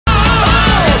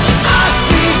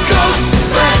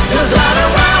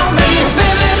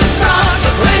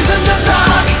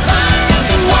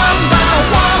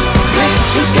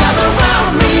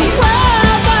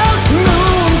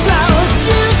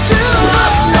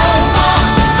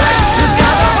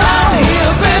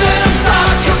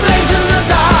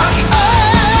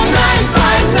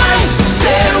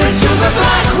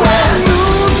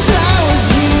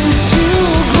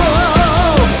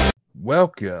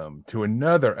welcome to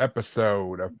another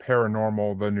episode of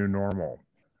Paranormal, the New Normal.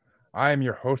 I am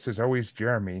your host, as always,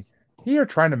 Jeremy, here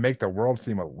trying to make the world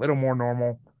seem a little more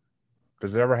normal.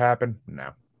 Does it ever happen?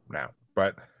 No, no.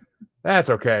 But that's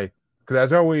okay, because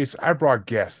as always, I brought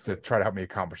guests to try to help me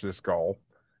accomplish this goal.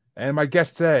 And my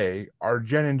guests today are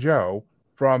Jen and Joe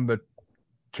from the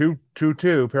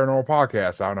 222 Paranormal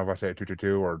Podcast. I don't know if I say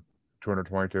 222 or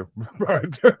 222,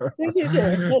 but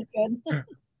 222. That's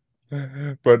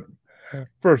good. but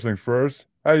first things first,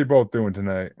 how you both doing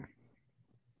tonight?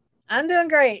 I'm doing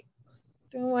great.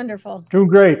 Doing wonderful. Doing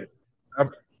great.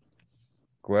 I'm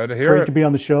glad to hear Great it. to be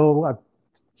on the show. I've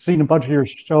seen a bunch of your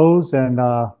shows, and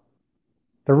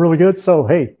they're really good. So,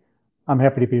 hey, I'm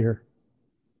happy to be here.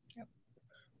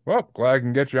 Well, glad I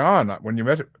can get you on.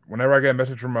 Whenever I get a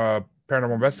message from a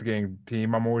paranormal investigating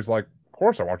team, I'm always like, of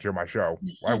course I want you on my show.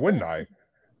 Why wouldn't I?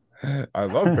 I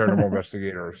love paranormal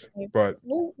investigators. But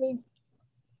Absolutely.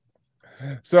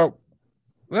 so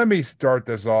let me start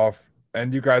this off,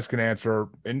 and you guys can answer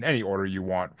in any order you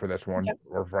want for this one, Yep.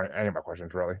 or for any of my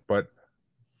questions, really. But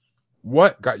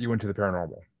what got you into the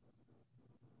paranormal?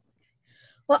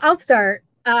 Well, I'll start.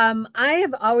 I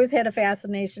have always had a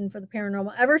fascination for the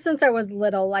paranormal ever since I was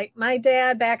little. Like my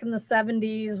dad back in the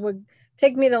 70s would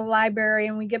take me to the library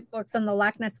and we get books on the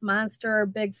Loch Ness Monster or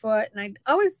Bigfoot. And I'd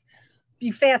always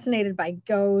be fascinated by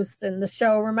ghosts and the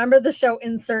show. Remember the show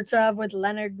In Search of with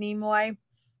Leonard Nimoy?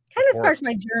 Kind of sparked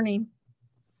my journey.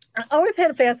 I always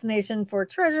had a fascination for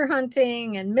treasure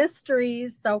hunting and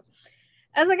mysteries. So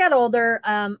as I got older,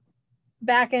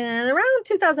 back in around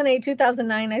 2008,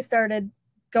 2009, I started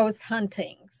ghost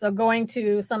hunting. So going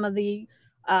to some of the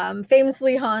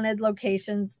famously haunted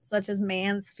locations such as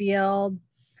Mansfield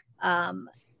and,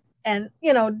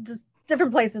 just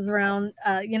different places around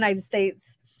United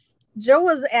States. Joe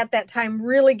was at that time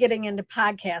really getting into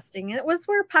podcasting. And it was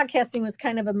where podcasting was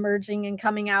kind of emerging and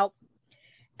coming out.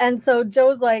 And so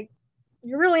Joe's like,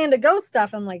 you're really into ghost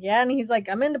stuff. I'm like, yeah. And he's like,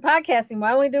 I'm into podcasting.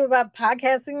 Why don't we do about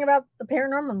podcasting about the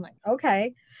paranormal? I'm like,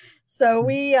 okay. So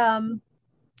we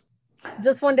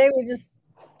just one day we just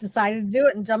decided to do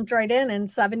it and jumped right in.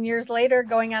 And 7 years later,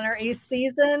 going on our 8th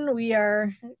season, we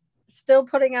are still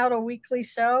putting out a weekly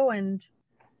show and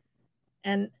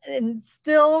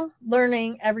still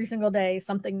learning every single day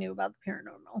something new about the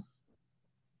paranormal.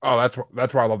 Oh,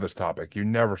 that's why I love this topic. You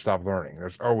never stop learning.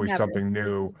 There's always Never. something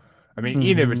new. I mean,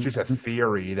 even if it's just a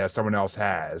theory that someone else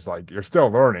has, like you're still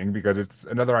learning because it's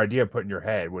another idea put in your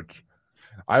head, which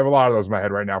I have a lot of those in my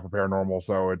head right now for paranormal.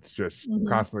 So it's just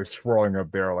constantly swirling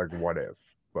up there, like what if?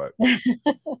 But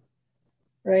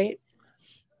right.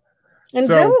 And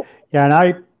So- Joe, Yeah,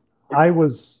 and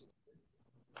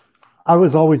I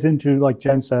was always into, like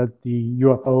Jen said, the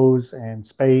UFOs and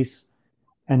space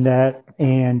and that.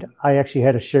 And I actually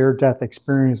had a shared death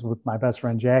experience with my best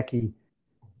friend Jackie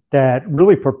that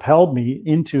really propelled me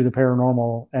into the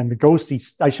paranormal and the ghosty.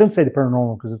 I shouldn't say the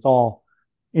paranormal because it's all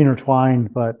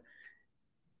intertwined, but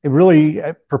it really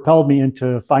propelled me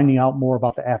into finding out more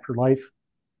about the afterlife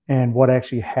and what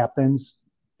actually happens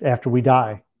after we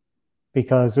die,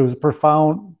 because it was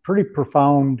a pretty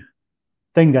profound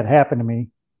thing that happened to me.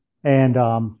 And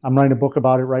I'm writing a book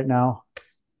about it right now,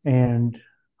 and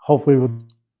hopefully we'll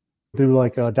do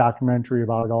like a documentary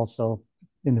about it also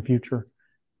in the future.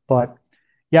 But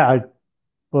yeah, I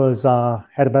was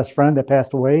had a best friend that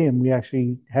passed away, and we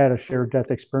actually had a shared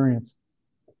death experience.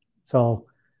 So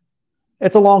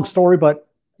it's a long story, but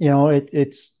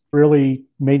it's really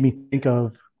made me think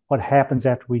of what happens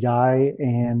after we die,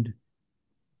 and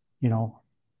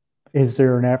is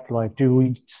there an afterlife? Do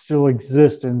we still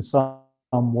exist in some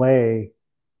way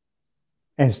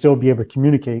and still be able to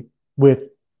communicate with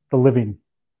the living?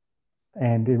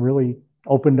 And it really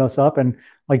opened us up. And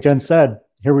like Jen said,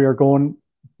 here we are going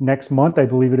next month, I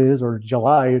believe it is, or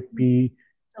July, it'd be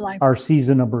July. our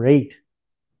season number 8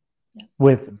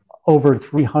 with over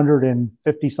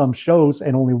 350 some shows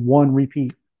and only one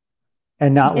repeat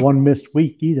and not one missed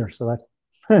week either. So that's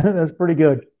that's pretty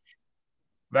good.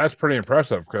 that's pretty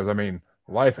impressive because I mean,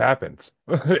 life happens.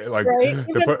 Like Right.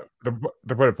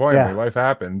 to put it plainly, life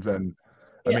happens, and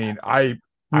I mean, I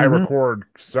record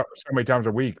so many times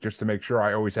a week just to make sure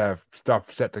I always have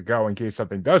stuff set to go in case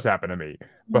something does happen to me.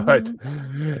 But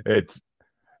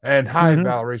and hi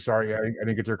Valerie, sorry I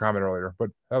didn't get your comment earlier, but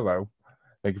hello,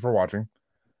 thank you for watching.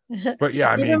 But yeah,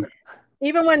 I mean,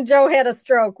 even when Joe had a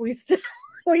stroke, we still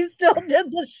did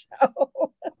the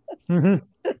show.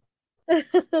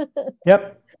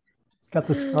 Yep. Got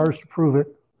the scars to prove it.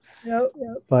 Yep.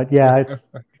 But yeah, it's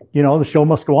the show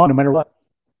must go on no matter what.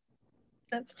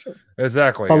 That's true.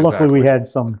 Exactly. But luckily we had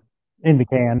some in the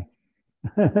can.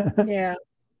 Yeah,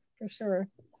 for sure.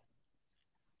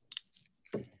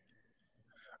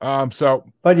 So,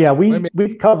 But yeah,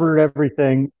 we've covered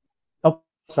everything. Oh,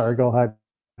 sorry. Go ahead.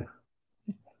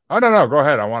 oh no, go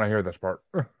ahead. I want to hear this part.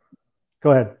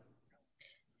 Go ahead.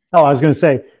 Oh, I was going to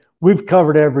say we've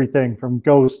covered everything from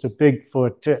ghosts to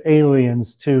Bigfoot to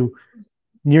aliens to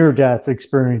near-death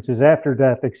experiences,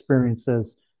 after-death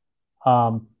experiences.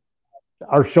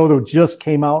 Our show that just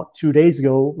came out 2 days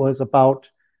ago was about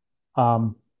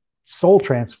soul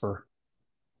transfer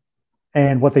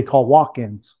and what they call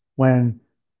walk-ins, when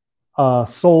a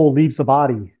soul leaves the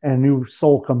body and a new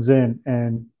soul comes in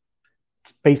and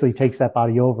basically takes that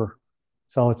body over.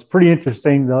 So it's pretty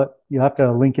interesting. You have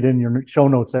to link it in your show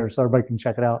notes there so everybody can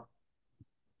check it out.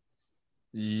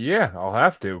 Yeah, I'll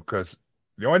have to, because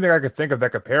the only thing I could think of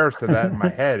that compares to that in my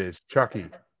head is Chucky.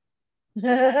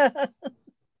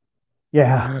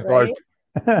 Yeah. Like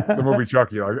the movie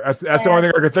Chucky. Like that's the only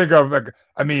thing I could think of. Like,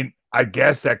 I mean, I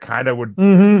guess that kind of would.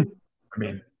 Mm-hmm. I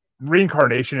mean,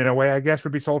 reincarnation in a way, I guess,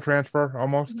 would be soul transfer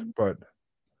almost. But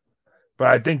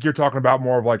I think you're talking about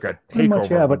more of like a Pretty much, takeover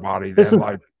yeah, of the but body this than is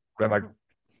like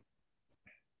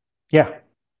yeah.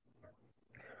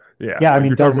 yeah. Yeah, I Like mean,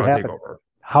 you're does talking it about happen? takeover.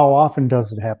 How often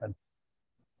does it happen?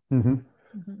 Mm-hmm.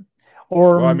 Mhm.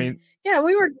 Or Well, I mean, Yeah,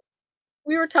 we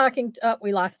were talking.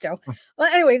 We lost Joe.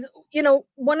 Well, anyways,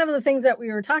 one of the things that we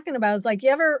were talking about is like, you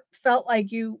ever felt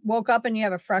like you woke up and you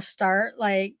have a fresh start,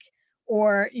 like,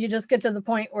 or you just get to the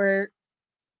point where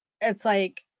it's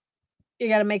like you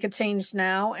got to make a change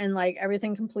now, and like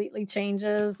everything completely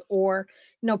changes, or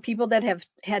people that have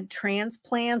had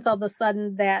transplants, all of a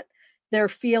sudden that they're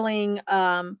feeling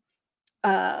the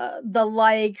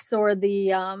likes, or the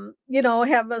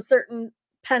have a certain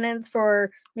penance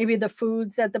for maybe the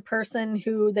foods that the person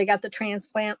who they got the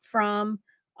transplant from,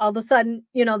 all of a sudden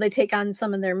they take on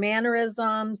some of their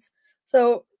mannerisms.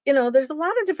 So there's a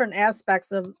lot of different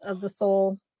aspects of the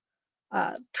soul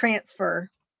transfer.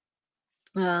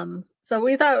 So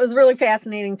we thought it was a really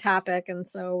fascinating topic, and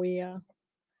so we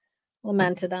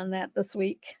lamented on that this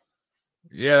week.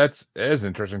 yeah, it is an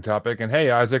interesting topic. And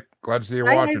hey, Isaac, glad to see you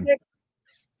Hi, watching. Isaac.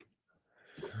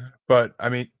 But I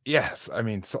mean, yes, I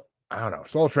mean, so I don't know,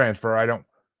 soul transfer. I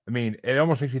mean, it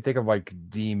almost makes me think of like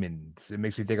demons. It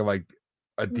makes me think of like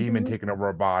a demon Mhm. taking over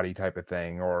a body type of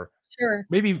thing, or Sure.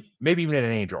 maybe even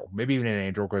an angel. Maybe even an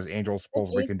angel, because angels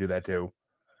supposedly Okay. can do that too.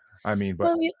 I mean,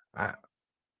 but Well, I,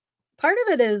 part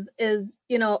of it is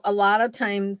a lot of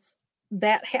times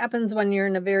that happens when you're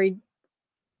in a very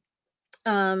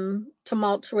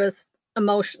tumultuous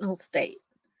emotional state,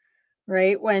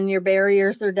 right? When your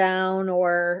barriers are down,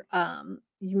 or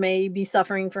you may be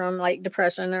suffering from like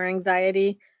depression or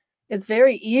anxiety. It's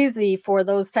very easy for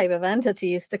those type of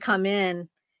entities to come in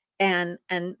and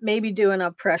maybe do an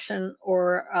oppression,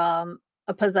 or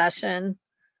a possession,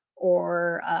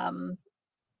 or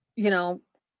you know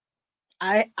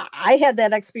I had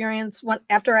that experience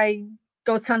after I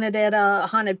ghost hunted at a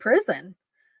haunted prison.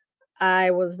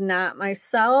 I was not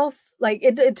myself. Like,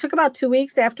 it took about 2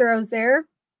 weeks after I was there,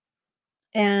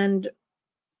 and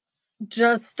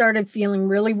just started feeling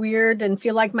really weird and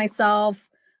feel like myself.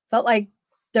 Felt like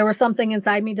there was something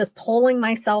inside me just pulling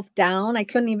myself down. I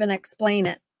couldn't even explain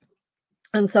it.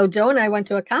 And so Joe and I went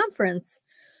to a conference.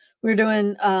 We were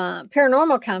doing a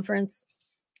paranormal conference,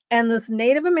 and this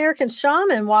Native American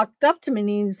shaman walked up to me,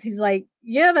 and he's like,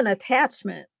 "You have an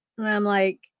attachment." And I'm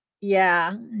like,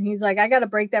 "Yeah." And he's like, "I got to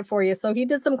break that for you." So he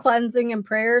did some cleansing and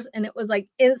prayers, and it was like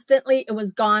instantly it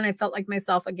was gone. I felt like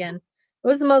myself again. It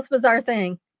was the most bizarre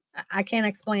thing. I can't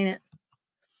explain it.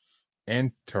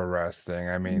 interesting.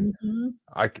 I mean, Mhm.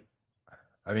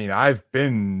 I mean, I've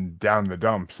been down the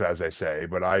dumps, as they say,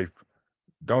 but I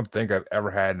don't think I've ever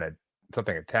had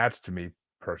something attached to me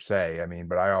per se. I mean,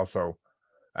 but I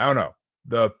don't know.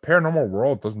 The paranormal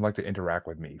world doesn't like to interact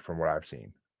with me, from what I've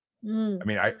seen. I Mm.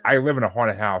 mean, I live in a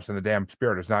haunted house, and the damn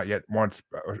spirit has not yet once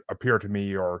appeared to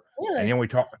me, and Really? he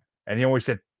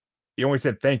only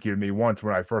said thank you to me once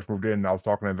when I first moved in, and I was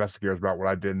talking to investigators about what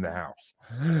I did in the house.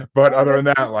 But Oh, that's cool.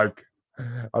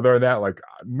 other than that, like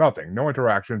nothing, no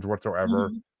interactions whatsoever.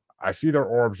 Mhm. I see their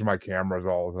orbs in my cameras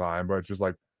all the time, but it's just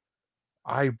like,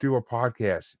 I do a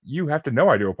podcast. You have to know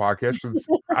I do a podcast because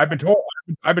I've been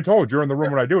told you're in the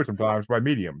room when I do it sometimes by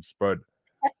mediums. But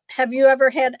Have you ever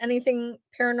had anything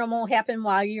paranormal happen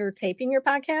while you're taping your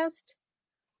podcast?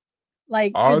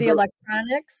 Like through the other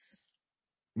electronics?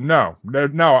 no,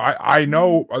 I Mhm.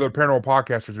 know other paranormal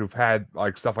podcasters who've had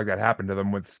like stuff like that happen to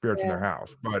them with spirits in their Yeah.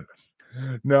 house. But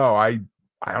no, I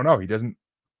don't know. He doesn't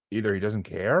Either he doesn't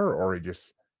care, or he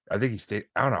just I think he stay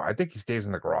I don't know. I think he stays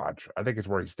in the garage. I think it's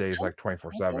where he stays Oh, like okay.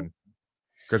 24/7,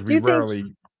 because Do we you think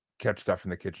rarely catch stuff in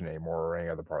the kitchen anymore or any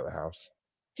other part of the house.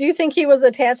 Do you think he was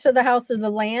attached to the house or the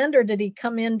land, or did he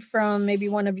come in from maybe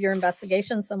one of your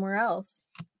investigations somewhere else?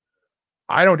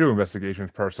 I don't do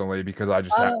investigations personally because I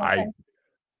just Oh, okay.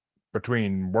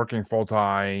 between working full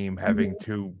time, having Mhm.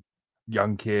 2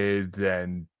 young kids,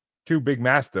 and 2 big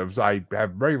mastiffs, I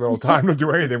have very little time to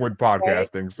do anything with Right.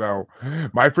 podcasting. So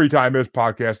my free time is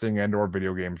podcasting and or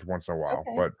video games once in a while.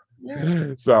 Okay. But All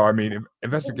right. so I mean,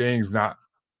 investigating is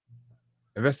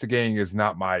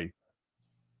not my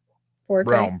Forte.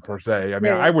 realm per se. I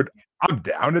mean, Yeah. I'm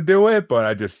down to do it, but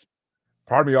I just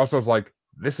part of me also is like,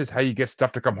 this is how you get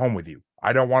stuff to come home with you.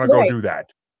 I don't want to go Right. do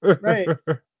that. Right.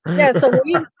 Yeah. So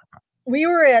we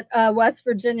were at West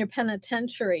Virginia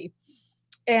Penitentiary,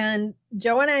 and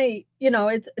Joe and I,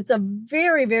 it's a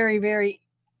very, very, very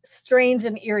strange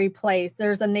and eerie place.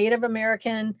 There's a Native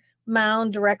American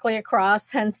mound directly across,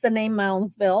 hence the name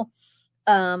Moundsville.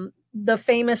 The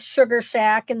famous Sugar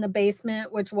Shack in the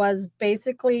basement, which was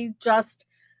basically just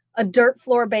a dirt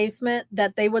floor basement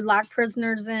that they would lock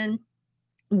prisoners in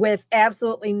with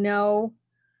absolutely no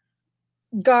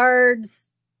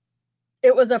guards.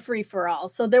 It was a free for all.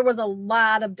 So there was a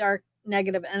lot of dark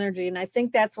negative energy. And I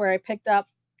think that's where I picked up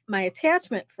my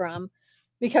attachment from,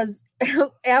 because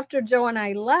after Joe and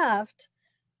I left,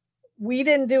 we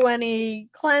didn't do any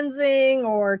cleansing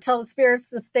or tell the spirits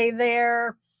to stay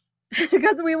there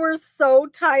because we were so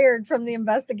tired from the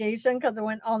investigation, because it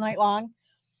went all night long,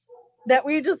 that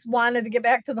we just wanted to get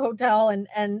back to the hotel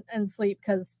and sleep,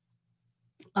 because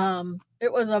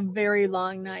it was a very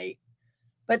long night.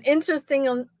 But interesting,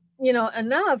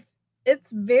 enough, it's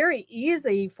very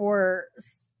easy for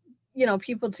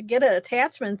people to get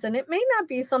attachments, and it may not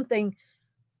be something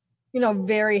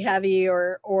very heavy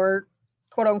or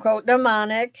quote unquote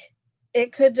demonic.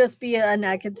 It could just be a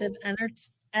negative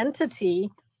entity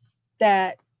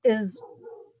that is,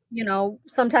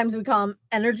 sometimes we call them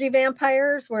energy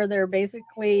vampires, where they're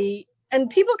basically, and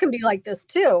people can be like this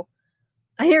too.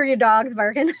 I hear your dogs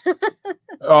barking.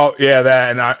 Oh yeah,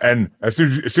 that and as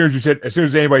soon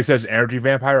as anybody says energy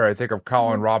vampire, I think of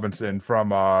Colin Robinson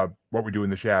from What We Do in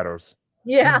the Shadows.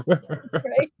 Yeah,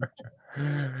 right.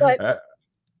 But Uh,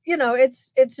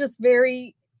 it's just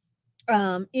very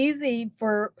easy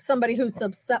for somebody who's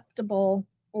susceptible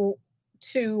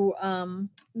to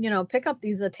pick up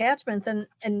these attachments,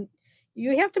 and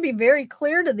you have to be very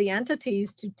clear to the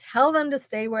entities to tell them to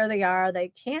stay where they are. They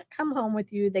can't come home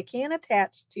with you. They can't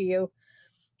attach to you.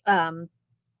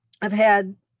 I've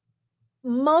had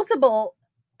multiple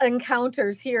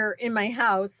encounters here in my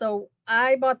house. So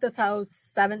I bought this house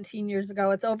 17 years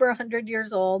ago. It's over 100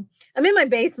 years old. I'm in my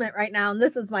basement right now, and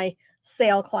this is my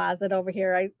sale closet over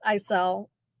here. I sell,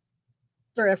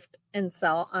 thrift, and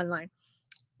sell online.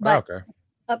 But okay.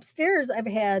 upstairs, I've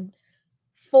had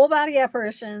full body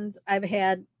apparitions. I've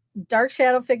had dark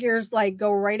shadow figures like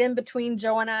go right in between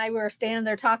Joe and I. We were standing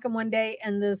there talking one day,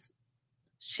 and this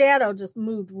shadow just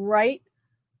moved right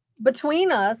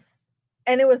between us,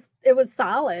 and it was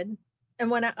solid.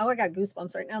 And when I got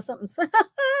goosebumps right now. Something's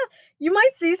you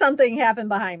might see something happen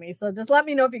behind me, so just let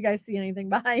me know if you guys see anything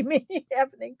behind me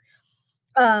happening.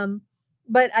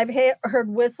 But I've heard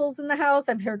whistles in the house.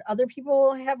 I've heard other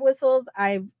people have whistles.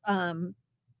 I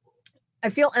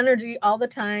feel energy all the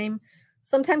time.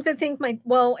 Sometimes I think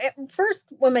at first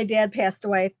when my dad passed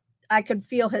away, I could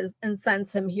feel his and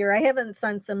sense him here. I haven't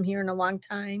sensed him here in a long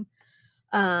time.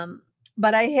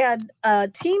 But I had a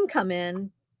team come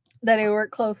in that I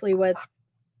work closely with,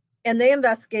 and they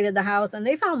investigated the house, and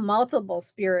they found multiple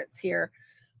spirits here.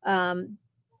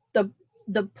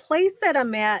 The place that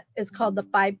I'm at is called the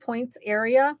 5 Points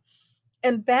area.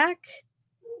 And back,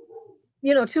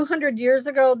 200 years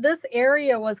ago, this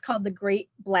area was called the Great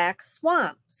Black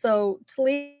Swamp. So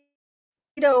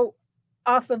Toledo,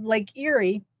 off of Lake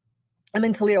Erie, I'm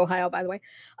in Toledo, Ohio, by the way,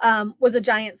 was a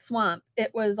giant swamp.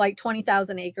 It was like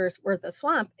 20,000 acres worth of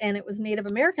swamp, and it was Native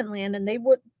American land, and they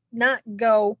would not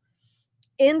go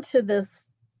into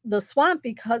the swamp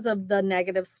because of the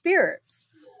negative spirits.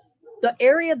 The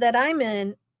area that I'm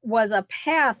in was a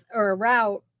path or a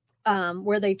route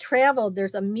where they traveled.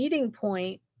 There's a meeting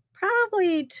point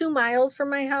probably 2 miles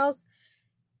from my house,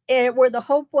 where the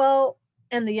Hopewell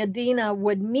and the Adena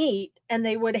would meet, and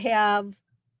they would have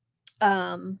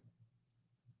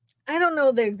I don't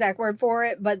know the exact word for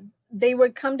it, but they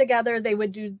would come together. They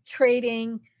would do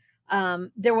trading.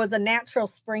 There was a natural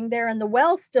spring there, and the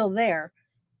well's still there.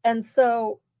 And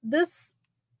so this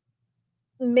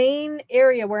main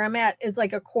area where I'm at is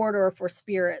like a corridor for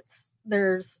spirits.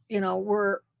 There's,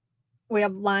 we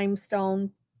have limestone.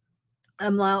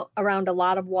 I'm around a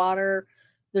lot of water.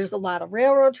 There's a lot of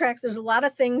railroad tracks. There's a lot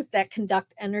of things that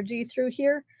conduct energy through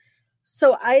here.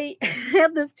 So I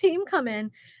have this team come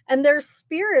in, and there's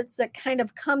spirits that kind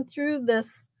of come through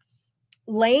this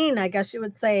lane, I guess you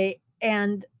would say,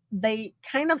 and they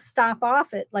kind of stop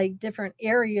off at like different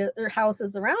areas or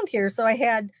houses around here. So I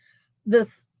had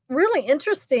this really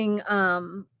interesting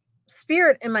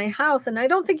spirit in my house, and I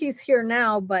don't think he's here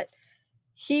now, but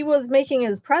he was making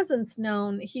his presence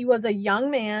known. He was a young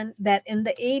man that in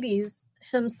the 80s,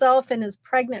 himself and his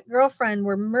pregnant girlfriend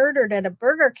were murdered at a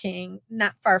Burger King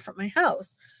not far from my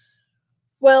house.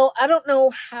 Well, I don't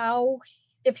know how,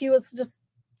 if he was just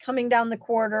coming down the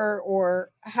corridor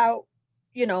or how,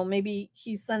 maybe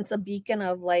he sensed a beacon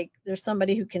of like, there's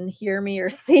somebody who can hear me or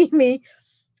see me.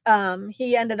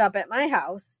 He ended up at my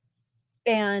house.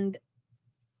 And,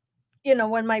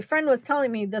 when my friend was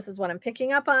telling me this is what I'm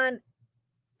picking up on,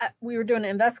 we were doing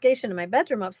an investigation in my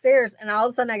bedroom upstairs, and all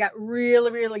of a sudden I got really,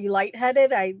 really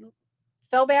lightheaded. I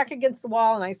fell back against the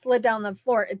wall and I slid down the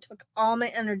floor. It took all my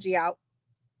energy out.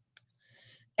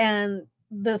 And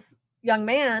this young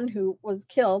man who was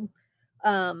killed,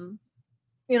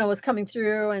 was coming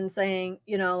through and saying,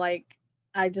 like,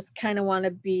 I just kind of want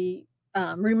to be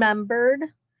remembered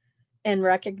and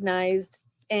recognized.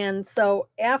 And so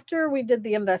after we did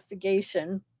the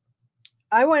investigation,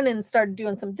 I went and started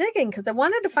doing some digging because I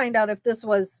wanted to find out if this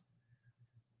was,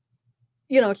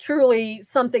 truly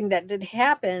something that did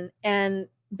happen. And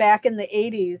back in the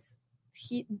 80s,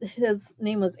 his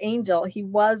name was Angel. He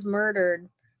was murdered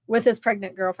with his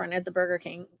pregnant girlfriend at the Burger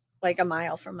King, like a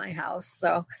mile from my house.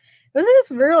 So it was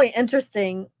just really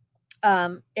interesting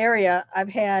area. I've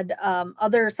had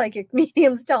other psychic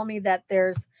mediums tell me that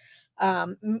there's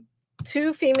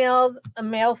 2 females, a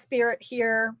male spirit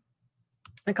here,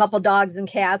 a couple dogs and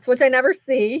cats, which I never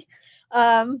see,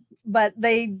 but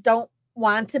they don't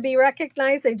want to be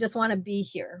recognized. They just want to be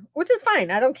here, which is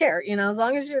fine. I don't care, as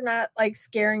long as you're not like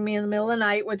scaring me in the middle of the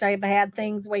night, which I've had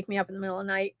things wake me up in the middle of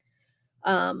the night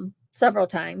several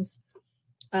times.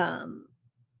 I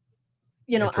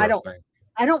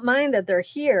don't mind that they're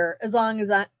here as long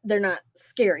as they're not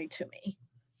scary to me.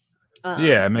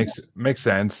 Yeah, it makes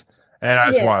sense. And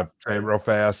I just want to say real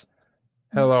fast,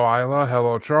 hello Isla,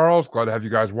 hello Charles. Glad to have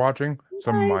you guys watching.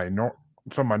 Some of my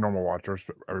normal watchers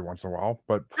every once in a while,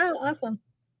 but awesome.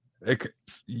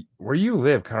 Where you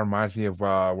live kind of reminds me of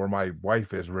where my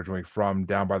wife is originally from,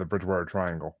 down by the Bridgewater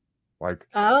Triangle. Like,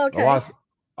 okay.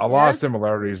 a lot of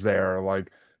similarities there.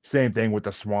 Like, same thing with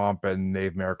the swamp and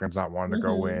Native Americans not wanting to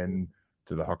go in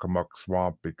to the Huckamuck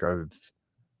Swamp because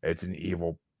it's an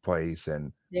evil place.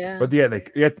 And but yeah,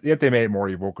 yet they made it more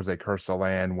evil because they cursed the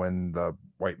land when the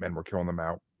white men were killing them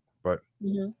out. But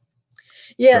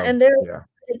and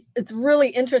it's really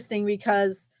interesting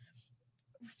because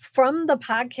from the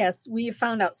podcast, we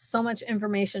found out so much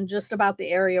information just about the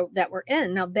area that we're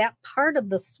in. Now, that part of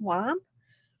the swamp,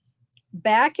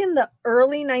 back in the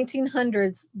early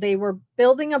 1900s, they were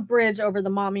building a bridge over the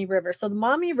Maumee River. So the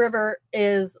Maumee River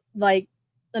is like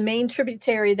the main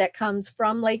tributary that comes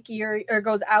from Lake Erie or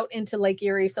goes out into Lake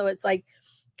Erie. So it's like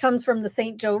comes from the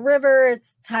St. Joe River.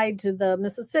 It's tied to the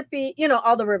Mississippi,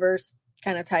 all the rivers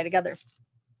kind of tie together.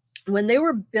 When they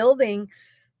were building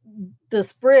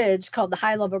this bridge called the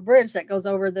High Level Bridge that goes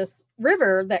over this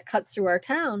river that cuts through our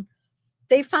town,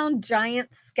 they found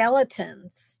giant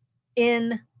skeletons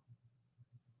in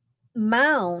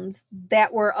mounds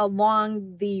that were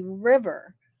along the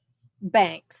river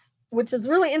banks, which is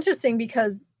really interesting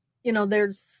because,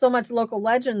 there's so much local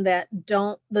legend that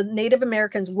the Native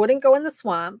Americans wouldn't go in the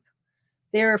swamp.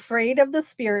 They're afraid of the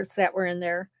spirits that were in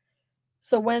there.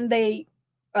 So when they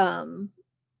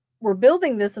were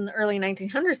building this in the early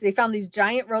 1900s, they found these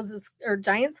giant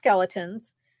giant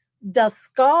skeletons. The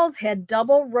skulls had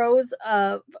double rows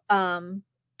of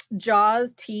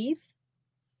jaws, teeth.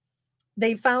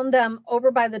 They found them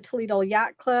over by the Toledo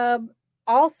Yacht Club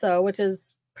also, which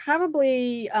is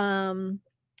probably,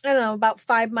 about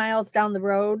 5 miles down the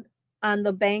road on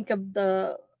the bank of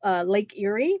the Lake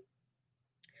Erie.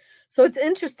 So it's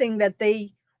interesting that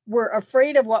they were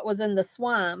afraid of what was in the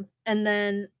swamp. And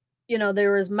then,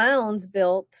 there was mounds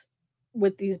built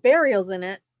with these burials in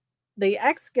it. They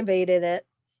excavated it,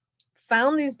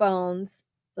 found these bones.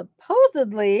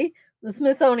 Supposedly, the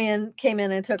Smithsonian came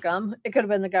in and took them. It could have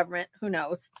been the government. Who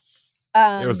knows?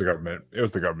 It was the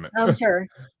government. I'm sure.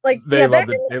 Like they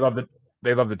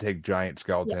love to take giant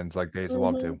skeletons, like they used to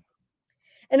love to.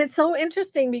 And it's so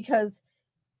interesting because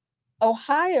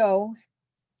Ohio,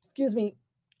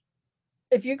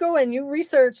 if you go and you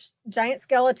research giant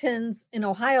skeletons in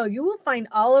Ohio, you will find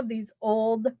all of these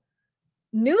old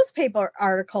newspaper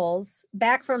articles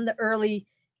back from the early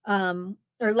or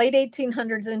late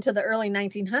 1800s into the early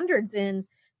 1900s in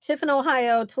Tiffin,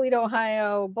 Ohio, Toledo,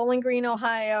 Ohio, Bowling Green,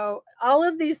 Ohio, all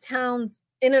of these towns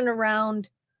in and around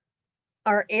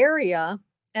our area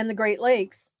and the Great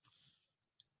Lakes.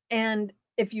 And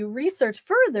if you research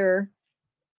further,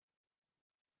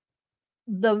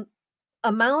 the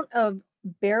amount of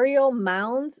burial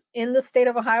mounds in the state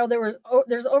of Ohio,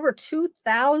 there's over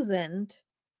 2,000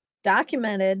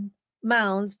 documented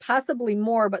mounds, possibly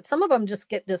more, but some of them just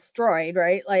get destroyed,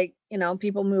 right? Like,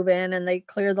 people move in and they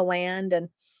clear the land.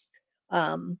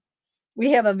 And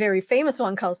we have a very famous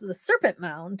one called the Serpent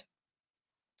Mound,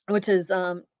 which is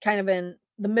kind of in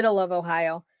the middle of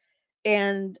Ohio.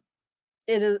 And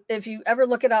it is, if you ever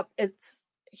look it up, it's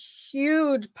a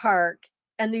huge park,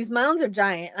 and these mounds are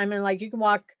giant. I mean, like, you can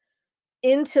walk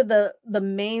into the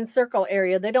main circle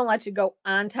area. They don't let you go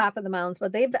on top of the mounds,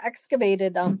 but they've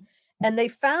excavated them, and they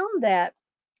found that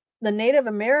the Native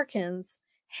Americans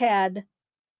had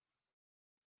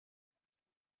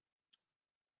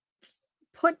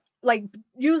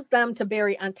used them to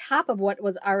bury on top of what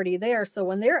was already there. So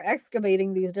when they're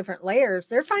excavating these different layers,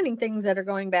 they're finding things that are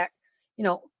going back,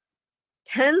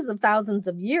 tens of thousands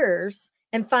of years,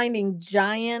 and finding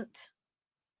giant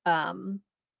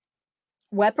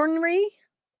weaponry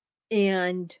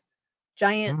and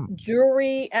giant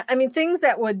jewelry. I mean, things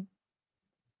that would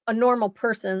a normal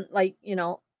person, like,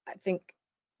 I think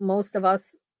most of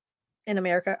us in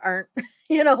America aren't,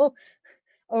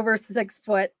 over 6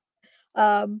 foot.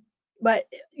 But,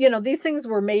 these things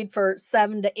were made for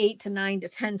 7 to 8 to 9 to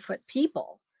 10 foot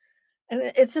people. And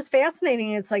it's just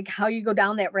fascinating. It's like how you go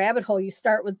down that rabbit hole. You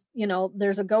start with,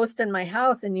 there's a ghost in my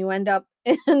house, and you end up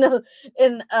in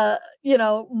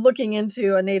looking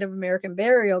into a Native American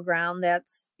burial ground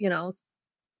that's,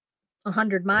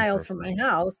 100 miles from my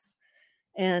house.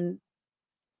 And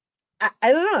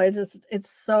I don't know. It's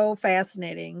so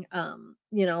fascinating,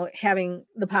 having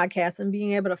the podcast and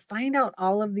being able to find out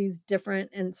all of these different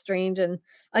and strange and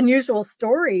unusual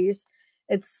stories.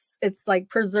 It's like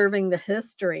preserving the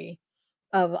history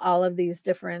of all of these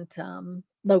different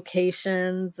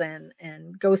locations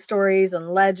and ghost stories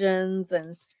and legends.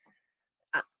 And,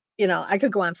 I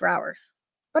could go on for hours,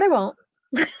 but I won't.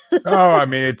 I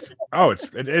mean,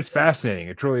 it's fascinating.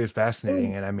 It truly is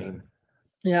fascinating. And I mean,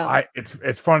 yeah,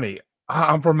 it's funny.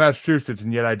 I'm from Massachusetts,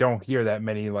 and yet I don't hear that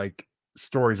many like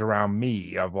stories around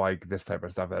me of like this type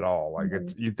of stuff at all. Like,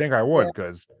 you'd think I would,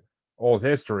 because old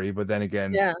history, but then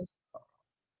again,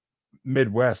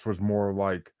 Midwest was more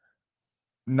like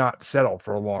not settled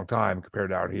for a long time compared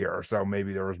to out here, so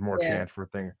maybe there was more chance for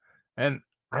things. And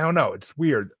I don't know, it's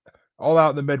weird. All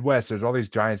out in the Midwest, there's all these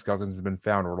giant skeletons that have been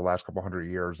found over the last couple hundred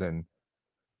years, and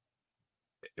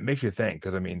it makes you think.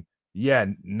 Because I mean,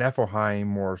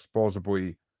 Nephilim were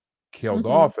supposedly killed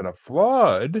off in a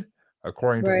flood,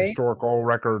 according to historical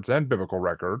records and biblical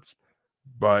records.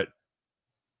 But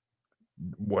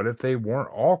what if they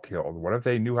weren't all killed? What if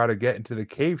they knew how to get into the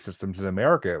cave systems in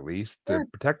America, at least, to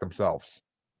protect themselves?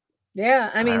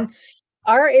 Yeah, I mean,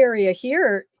 our area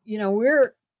here,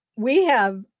 we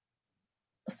have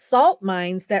salt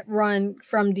mines that run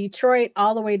from Detroit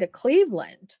all the way to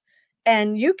Cleveland.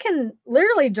 And you can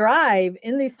literally drive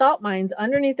in these salt mines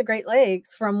underneath the Great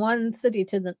Lakes from one city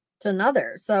to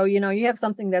another. So, you have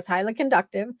something that's highly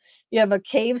conductive. You have a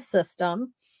cave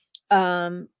system.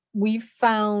 We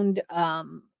found,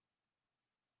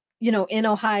 in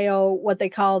Ohio, what they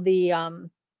call the,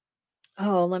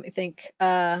 let me think.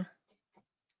 And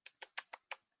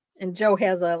Joe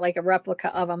has a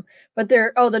replica of them, but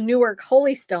they're, the Newark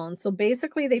Holy Stones. So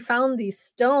basically they found these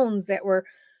stones that were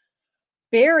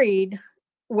buried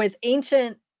with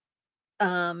ancient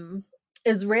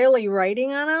Israeli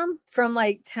writing on them from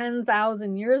like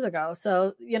 10,000 years ago.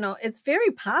 So, it's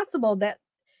very possible that,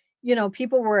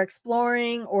 people were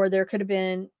exploring, or there could have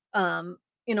been,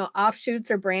 offshoots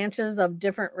or branches of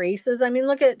different races. I mean,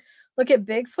 look at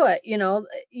Bigfoot,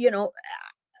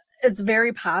 it's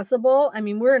very possible. I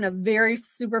mean, we're in a very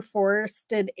super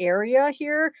forested area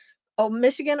here.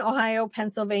 Michigan, Ohio,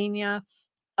 Pennsylvania.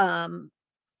 You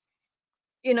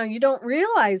don't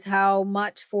realize how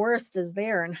much forest is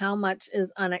there and how much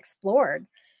is unexplored.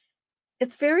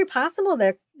 It's very possible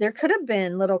that there could have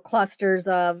been little clusters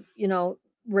of,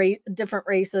 different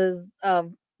races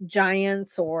of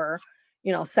giants, or,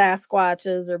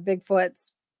 Sasquatches or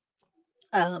Bigfoots,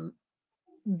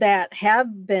 that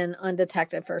have been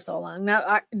undetected for so long.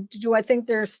 Now, do I think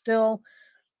there's still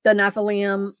the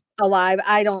Nephilim alive?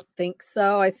 I don't think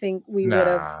so. I think we would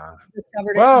have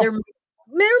discovered it. There may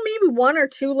be one or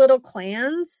two little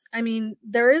clans. I mean,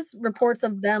 there is reports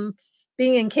of them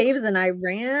being in caves in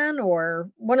Iran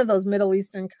or one of those Middle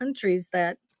Eastern countries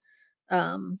that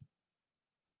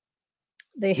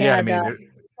they had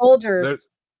soldiers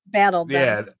battled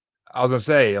them. I was gonna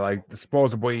say, like,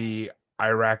 supposedly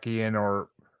Iraqian or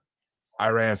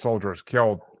Iran soldiers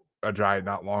killed a giant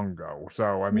not long ago.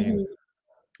 So I mean,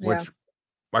 Yeah, which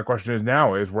my question is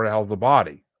now is where the hell's the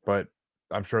body? But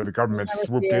I'm sure the we'll government never see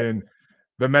swooped it. in.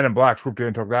 The men in black swooped in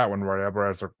and took that one, whatever,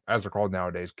 as they're called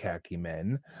nowadays, khaki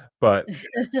men. But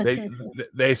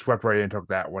they swept right in and took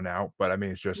that one out. But I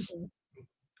mean, it's just,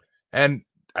 and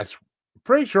I'm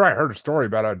pretty sure I heard a story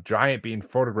about a giant being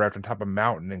photographed on top of a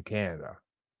mountain in Canada.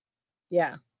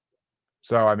 Yeah.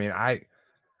 So I mean,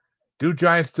 do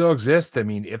giants still exist? I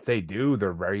mean, if they do,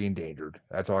 they're very endangered.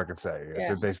 That's all I can say.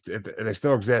 Yeah. If they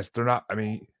still exist, they're not. I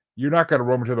mean, you're not going to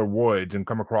roam into the woods and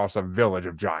come across a village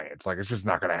of giants. Like, it's just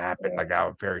not going to happen. Like out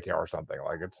of a fairy tale or something.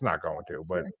 Like, it's not going to.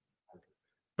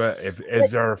 But is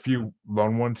there a few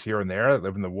lone ones here and there that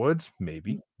live in the woods?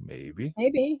 Maybe.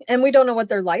 And we don't know what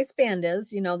their lifespan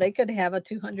is. You know, they could have a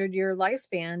 200-year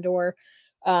lifespan, or,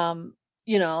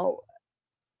 you know,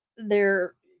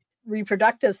 their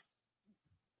reproductive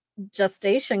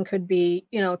gestation could be,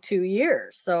 2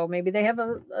 years. So maybe they have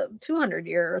a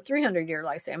 200-year or 300-year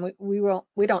lifespan.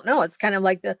 We don't know. It's kind of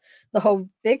like the whole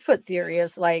Bigfoot theory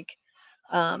is like,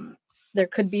 there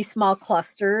could be small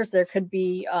clusters. There could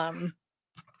be,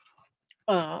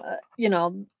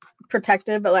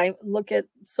 protected, but I look at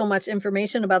so much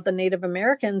information about the Native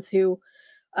Americans who,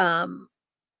 have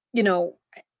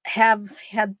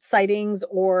had sightings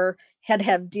or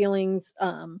have dealings,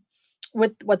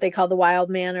 with what they call the wild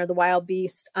man or the wild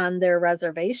beast on their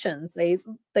reservations. They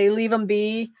leave them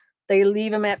be. They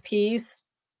leave them at peace.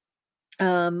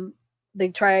 They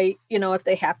try, if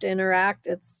they have to interact,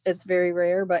 it's very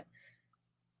rare, but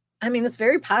I mean, it's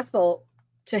very possible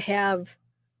to have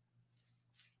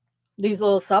these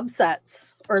little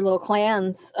subsets or little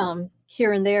clans,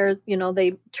 here and there.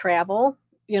 They travel,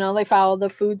 they follow the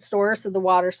food source or the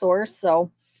water source.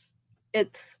 So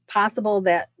it's possible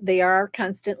that they are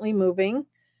constantly moving,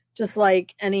 just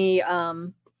like any,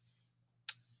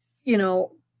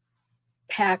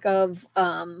 pack of,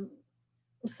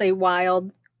 say,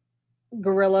 wild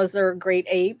gorillas or great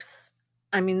apes.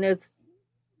 I mean, it's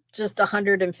just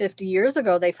 150 years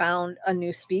ago they found a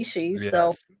new species. Yes.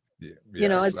 So,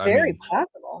 Yes. it's very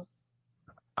possible.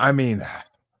 I mean,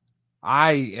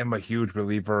 I am a huge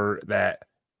believer that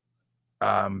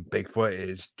Bigfoot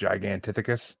is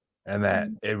Gigantopithecus, and that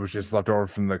it was just left over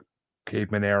from the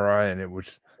caveman era, and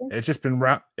it's just been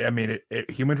around. I mean,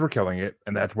 humans were killing it,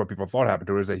 and that's what people thought happened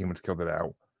to it, is that humans killed it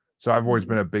out. So I've always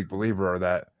been a big believer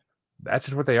that that's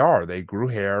just what they are. They grew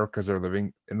hair because they're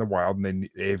living in the wild, and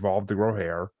they evolved to grow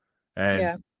hair.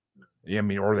 And I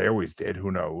mean, or they always did.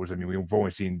 Who knows? I mean, we've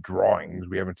only seen drawings.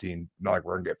 We haven't seen, not like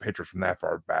we're gonna get pictures from that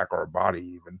far back, or a body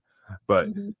even. But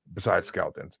besides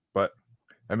skeletons, but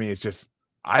I mean, it's just,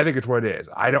 I think it's what it is.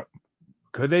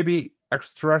 Could they be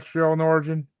extraterrestrial in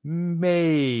origin?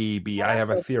 Maybe. I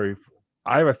have a theory.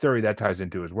 That ties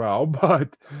into as well. But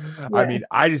I mean,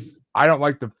 I don't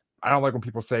like when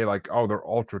people say, like, oh, they're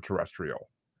ultra terrestrial,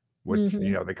 which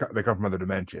they come from other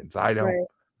dimensions.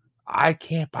 I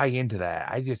can't buy into that.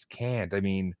 I just can't. I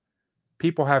mean,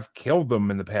 people have killed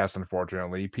them in the past,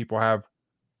 unfortunately. People have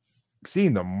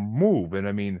seen them move, and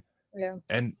I mean,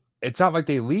 and it's not like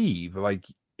they leave. Like,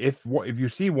 if you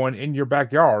see one in your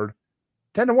backyard,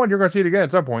 10 to 1, you're going to see it again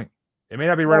at some point. It may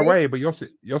not be right away, but you'll see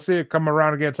it come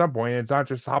around again at some point. It's not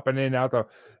just hopping in and out the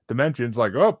dimensions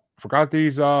like, oh, forgot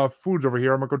these foods over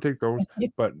here, I'm gonna go take those.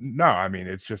 But no, I mean,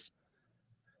 it's just,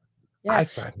 I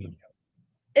mean,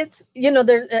 it's,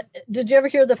 there's, did you ever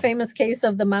hear the famous case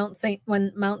of the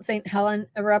when Mount St. Helen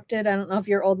erupted? I don't know if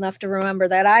you're old enough to remember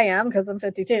that. I am, because I'm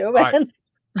 52. But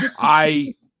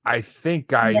I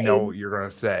think I know what you're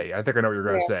gonna say. I think I know what you're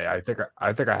gonna say. I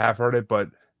think I have heard it, but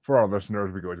for our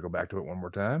listeners, we can always go back to it one more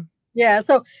time. Yeah.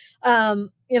 So,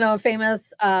 a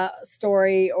famous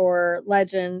story or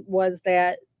legend was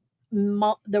that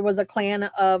there was a clan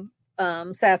of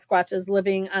Sasquatches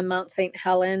living on Mount St.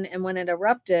 Helen, and when it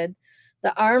erupted,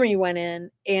 the army went in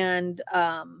and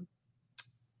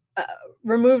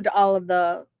removed all of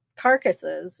the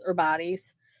carcasses or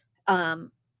bodies.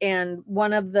 And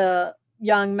one of the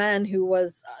young men who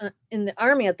was in the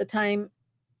army at the time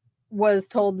was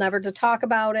told never to talk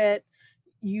about it.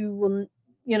 You will,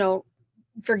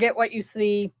 forget what you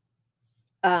see.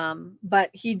 But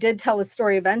he did tell a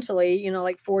story eventually,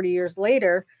 like 40 years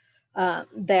later,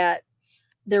 that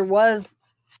there was,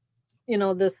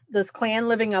 this clan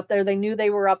living up there. They knew they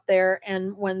were up there.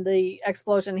 And when the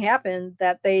explosion happened,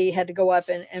 that they had to go up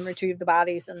and retrieve the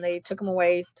bodies, and they took them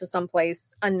away to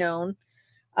someplace unknown,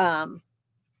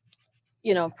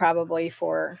 probably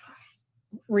for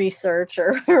research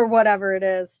or whatever it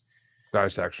is.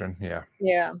 Dissection. Yeah.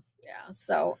 Yeah. Yeah.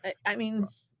 So I mean,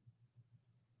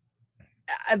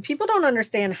 people don't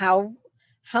understand how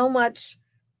much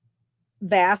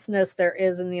vastness there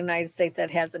is in the United States that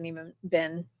hasn't even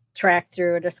been tracked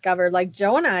through or discovered. Like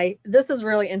Joe and I, this is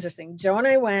really interesting. Joe and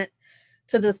I went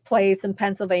to this place in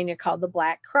Pennsylvania called the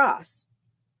Black Cross.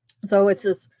 So it's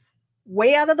this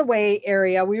way out of the way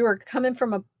area. We were coming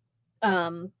from a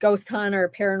ghost hunt or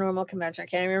paranormal convention. I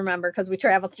can't even remember because we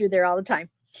travel through there all the time.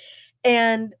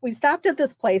 And we stopped at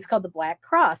this place called the Black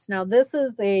Cross. Now, this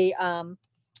is a,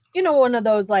 one of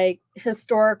those like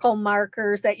historical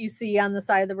markers that you see on the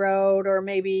side of the road or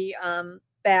maybe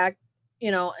back,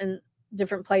 in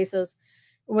different places.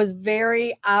 It was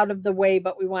very out of the way,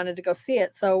 but we wanted to go see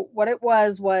it. So what it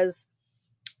was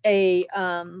a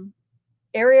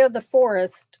area of the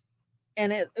forest,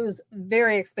 and it was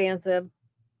very expansive,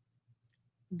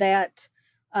 that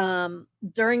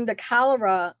during the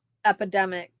cholera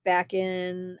epidemic back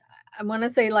in, I want to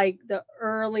say like the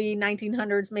early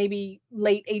 1900s, maybe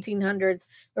late 1800s,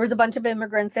 there was a bunch of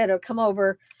immigrants that had come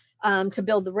over to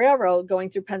build the railroad going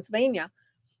through Pennsylvania.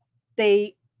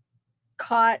 They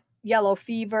caught yellow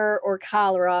fever or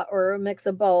cholera or a mix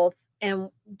of both and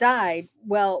died.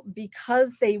 Well,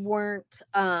 because they weren't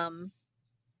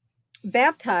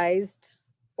baptized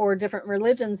or different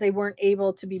religions, they weren't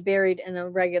able to be buried in a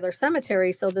regular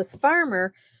cemetery. So this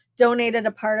farmer donated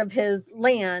a part of his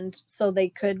land so they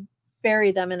could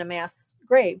bury them in a mass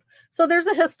grave. So there's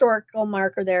a historical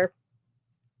marker there.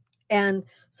 And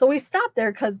so we stopped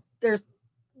there because there's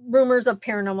rumors of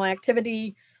paranormal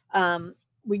activity.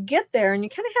 We get there and you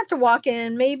kind of have to walk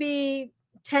in maybe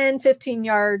 10, 15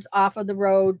 yards off of the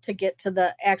road to get to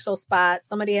the actual spot.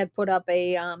 Somebody had put up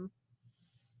a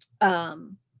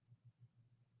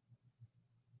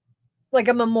like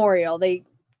a memorial. They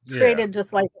created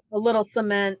just like a little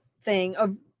cement thing.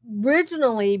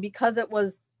 Originally, because it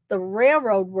was the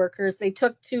railroad workers, they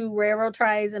took 2 railroad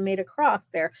ties and made a cross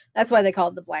there. That's why they call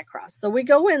it the Black Cross. So we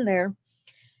go in there,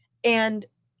 and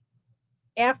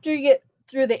after you get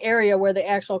through the area where the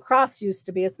actual cross used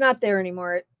to be, it's not there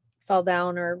anymore. It fell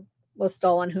down or was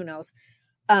stolen, who knows.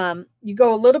 You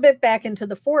go a little bit back into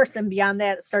the forest, and beyond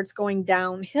that, it starts going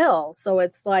downhill. So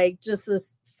it's like just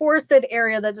this forested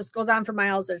area that just goes on for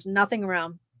miles. There's nothing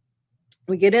around.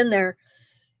 We get in there,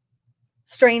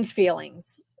 strange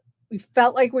feelings. We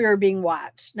felt like we were being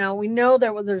watched. Now we know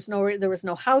there was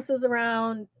no houses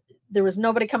around. There was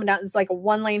nobody coming down. It's like a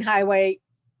 1-lane highway.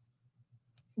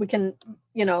 We can,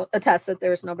 attest that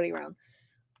there's nobody around.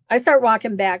 I start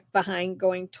walking back behind,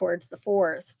 going towards the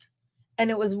forest. And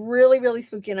it was really, really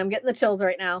spooky. And I'm getting the chills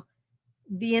right now.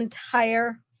 The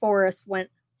entire forest went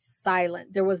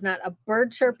silent. There was not a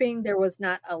bird chirping. There was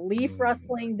not a leaf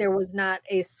rustling. There was not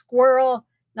a squirrel,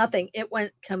 nothing. It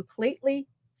went completely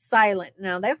silent.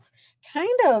 Now that's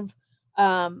kind of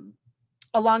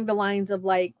along the lines of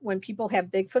like when people have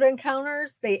Bigfoot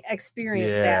encounters, they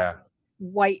experience that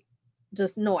white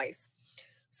just noise.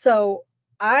 So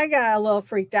I got a little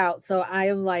freaked out. So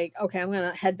I'm like, okay, I'm going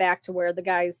to head back to where the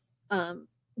guys,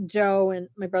 Joe and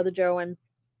my brother Joe and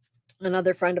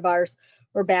another friend of ours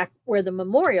were back where the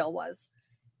memorial was.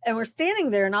 And we're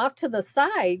standing there, and off to the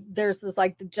side, there's this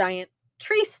like the giant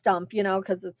tree stump,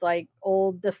 because it's like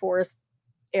old, the forest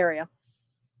area.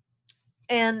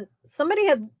 And somebody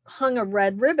had hung a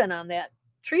red ribbon on that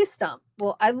tree stump.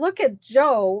 Well, I look at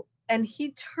Joe, and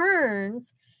he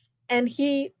turns, and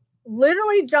he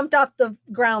literally jumped off the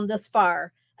ground this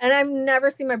far. And I've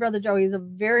never seen my brother Joe. He's a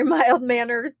very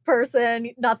mild-mannered person.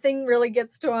 Nothing really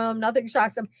gets to him. Nothing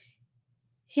shocks him.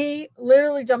 He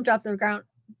literally jumped off the ground.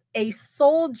 A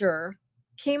soldier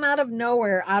came out of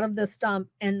nowhere, out of the stump,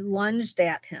 and lunged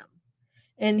at him.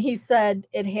 And he said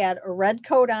it had a red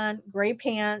coat on, gray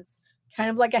pants,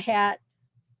 kind of like a hat.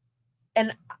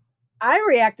 And I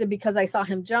reacted because I saw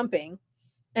him jumping.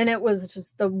 And it was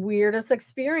just the weirdest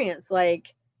experience.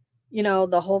 Like,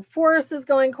 the whole forest is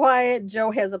going quiet.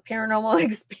 Joe has a paranormal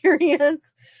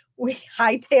experience. We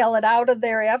hightail it out of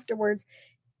there afterwards.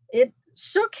 It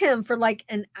shook him for like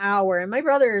an hour. And my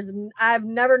I've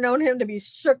never known him to be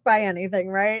shook by anything,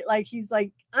 right? Like he's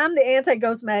like, I'm the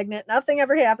anti-ghost magnet. Nothing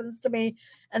ever happens to me.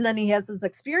 And then he has this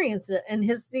experience. And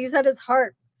he said his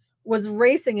heart was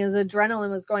racing. His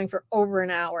adrenaline was going for over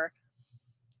an hour.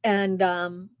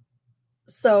 And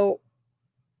so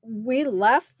we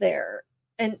left there.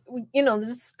 And,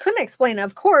 just couldn't explain.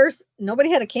 Of course, nobody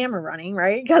had a camera running,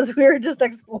 right? Because we were just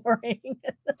exploring.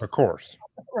 Of course.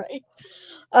 Right.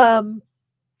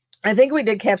 I think we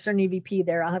did capture an EVP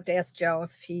there. I'll have to ask Joe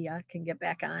if he can get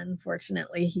back on.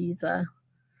 Unfortunately, he's on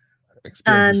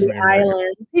the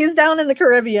island. He's down in the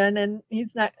Caribbean, and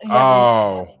he's not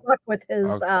having luck with his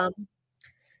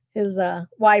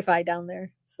Wi-Fi down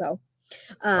there. So,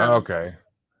 Okay.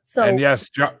 so And yes,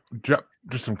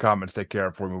 just some comments to take care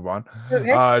of before we move on.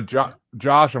 okay.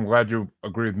 Josh, I'm glad you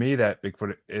agree with me that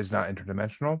Bigfoot is not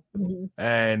interdimensional. Mhm.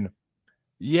 And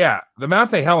yeah, the Mount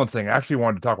St. Helens thing, I actually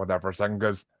wanted to talk about that for a second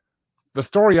because the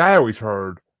story I always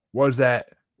heard was that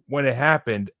when it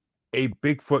happened, a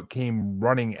Bigfoot came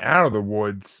running out of the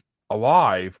woods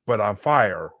alive but on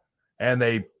fire, and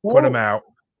they put him Whoa. out.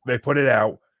 They put it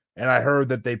out, and I heard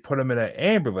that they put him in an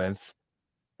ambulance,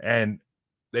 and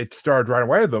they started driving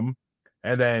away with them,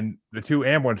 and then the two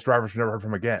ambulance drivers never heard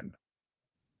from again.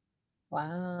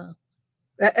 Wow.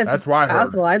 That is That's why I heard.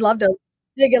 possible. I'd love to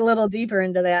dig a little deeper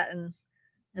into that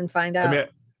and find I out. mean,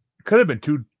 it could have been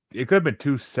two. It could have been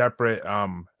two separate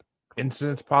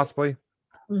incidents, possibly.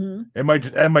 Mhm. It might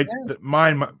just. It might. Yeah.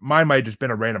 Mine might just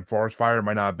been a random forest fire. It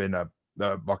might not have been a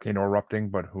volcano erupting,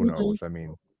 but who Mhm. knows? I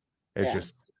mean, it's Yeah.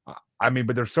 just. I mean,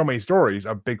 but there's so many stories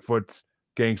of Bigfoots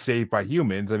getting saved by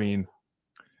humans. I mean,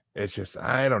 it's just.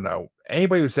 I don't know.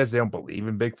 Anybody who says they don't believe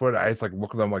in Bigfoot, I just like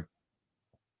look at them like,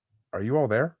 are you all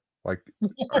there? Like,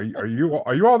 are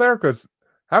you all there? Because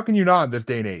how can you not in this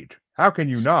day and age? How can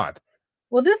you not?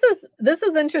 Well, this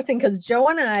is interesting because Joe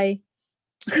and I,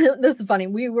 this is funny.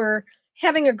 We were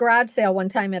having a garage sale one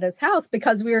time at his house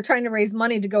because we were trying to raise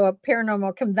money to go to a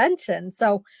paranormal convention.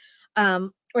 So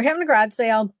we're having a garage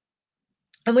sale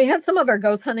and we had some of our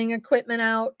ghost hunting equipment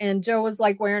out, and Joe was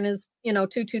like wearing his,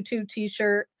 222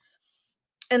 t-shirt.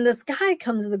 And this guy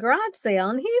comes to the garage sale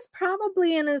and he's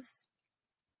probably in his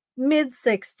mid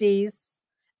 60s.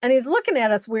 And he's looking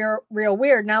at us real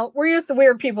weird. Now we're used to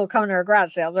weird people coming to our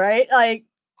garage sales, right? Like,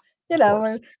 I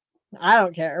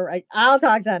don't care, right? I'll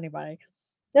talk to anybody.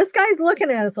 This guy's looking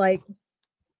at us like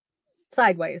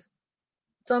sideways.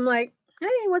 So I'm like, hey,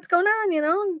 what's going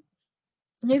on?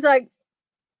 He's like,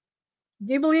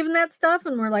 do you believe in that stuff?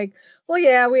 And we're like, well,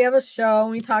 yeah, we have a show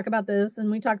and we talk about this and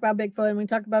we talk about Bigfoot and we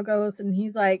talk about ghosts. And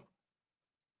he's like,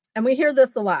 and we hear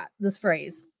this a lot, this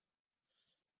phrase.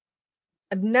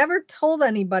 I've never told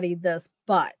anybody this,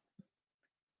 but,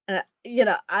 I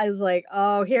was like,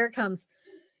 oh, here it comes.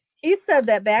 He said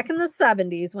that back in the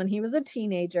 70s when he was a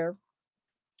teenager,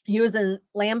 he was in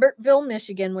Lambertville,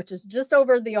 Michigan, which is just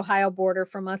over the Ohio border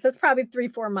from us. That's probably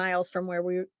 3-4 miles from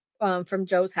where from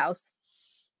Joe's house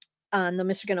on the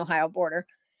Michigan-Ohio border.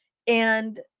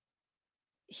 And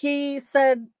he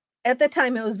said at the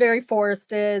time it was very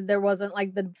forested. There wasn't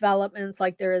like the developments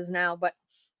like there is now, but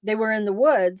they were in the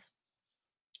woods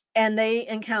and they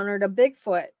encountered a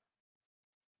Bigfoot.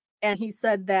 And he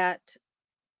said that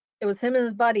it was him and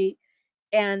his buddy,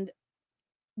 and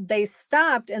they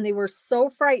stopped and they were so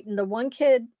frightened. The one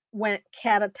kid went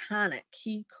catatonic.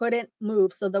 He couldn't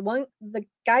move. So the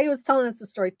guy who was telling us the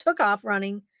story took off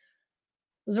running,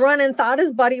 was running, thought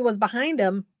his buddy was behind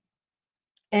him,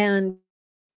 and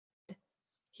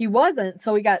he wasn't.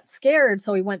 So he got scared.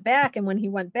 So he went back. And when he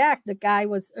went back, the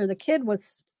kid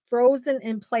was frozen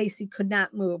in place. He could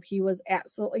not move. He was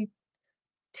absolutely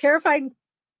terrified.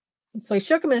 So he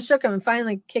shook him, and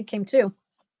finally the kid came to.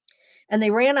 And they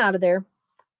ran out of there.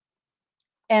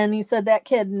 And he said that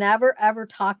kid never, ever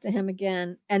talked to him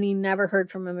again. And he never heard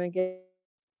from him again.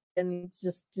 And he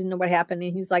just didn't know what happened.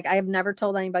 And he's like, I have never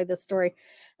told anybody this story.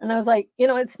 And I was like,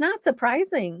 it's not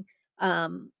surprising,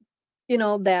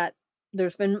 that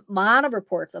there's been a lot of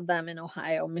reports of them in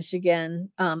Ohio,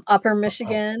 Michigan, upper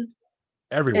Michigan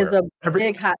Everywhere. is a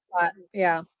big hot spot.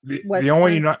 Yeah. The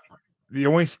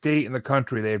only state in the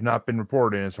country they have not been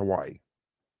reported in is Hawaii,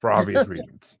 for obvious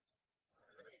reasons.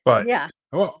 But yeah,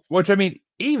 well, which I mean,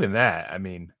 even that, I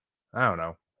mean, I don't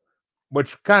know.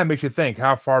 Which kind of makes you think,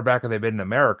 how far back have they been in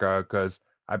America? Because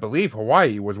I believe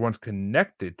Hawaii was once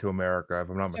connected to America, if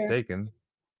I'm not mistaken.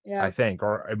 Yeah. I think,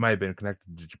 or it might have been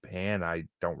connected to Japan. I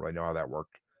don't really know how that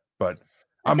worked, but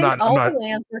I think all the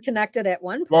lands were connected at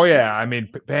one point. Well, yeah, I mean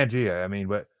Pangea. I mean,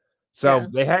 but so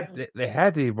they had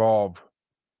to evolve.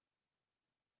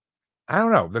 I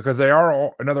don't know, because they are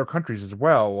all in other countries as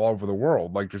well, all over the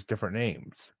world, like just different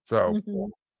names. So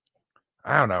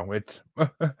I don't know. It's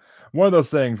one of those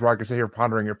things where I can sit here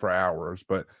pondering it for hours.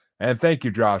 And thank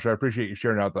you, Josh. I appreciate you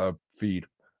sharing out the feed.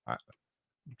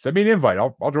 Send me an invite.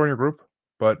 I'll join your group.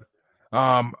 But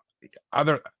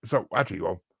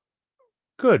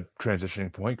good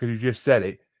transitioning point, because you just said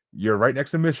it. You're right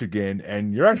next to Michigan,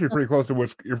 and you're actually pretty close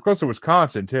to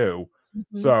Wisconsin too.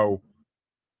 So,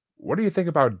 what do you think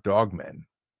about dogmen?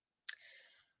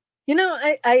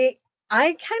 I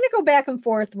kind of go back and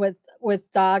forth with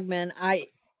dogmen. I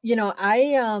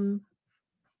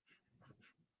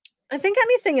think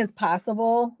anything is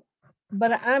possible,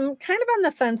 but I'm kind of on the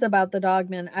fence about the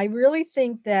dogmen. I really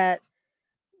think that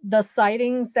the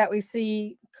sightings that we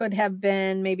see could have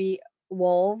been maybe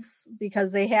wolves,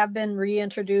 because they have been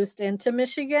reintroduced into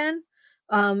Michigan.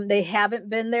 They haven't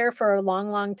been there for a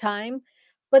long, long time.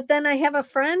 But then I have a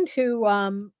friend who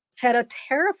had a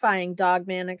terrifying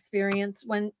dogman experience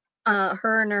when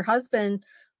her and her husband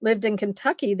lived in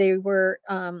Kentucky. They were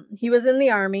he was in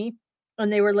the Army,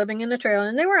 and they were living in a trailer,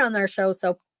 and they were on their show.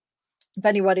 So if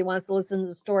anybody wants to listen to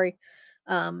the story,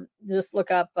 just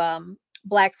look up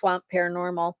Black Swamp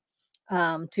Paranormal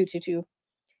 222.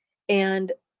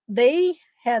 And they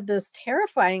had this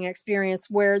terrifying experience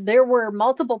where there were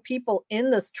multiple people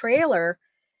in this trailer,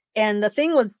 and the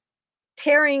thing was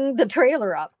tearing the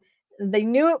trailer up. They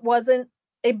knew it wasn't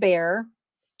a bear.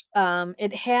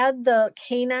 It had the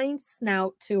canine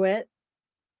snout to it.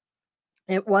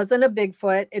 It wasn't a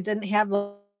Bigfoot. It didn't have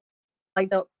like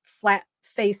the flat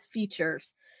face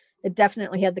features. It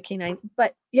definitely had the canine.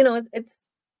 But you know, it's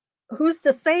who's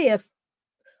to say if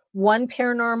one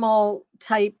paranormal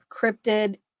type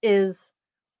cryptid is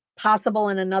possible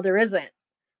and another isn't?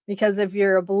 Because if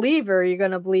you're a believer, you're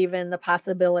going to believe in the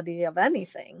possibility of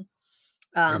anything,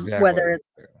 Exactly. whether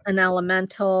it's an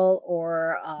elemental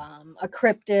or a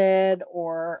cryptid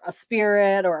or a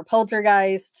spirit or a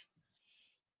poltergeist.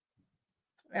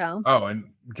 Yeah. Oh,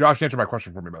 and Josh answered my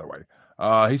question for me, by the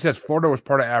way. He says Florida was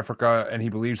part of Africa, and he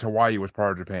believes Hawaii was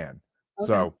part of Japan. Okay.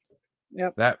 So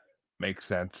Yep. that makes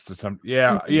sense to some.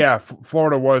 Yeah, Mhm. yeah.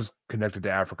 Florida was connected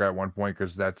to Africa at one point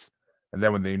because that's, and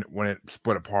then when it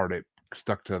split apart, it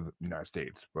stuck to the United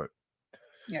States. But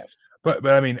Yeah. but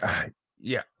I mean,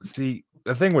 yeah. See,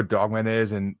 the thing with Dogman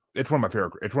is, and it's one of my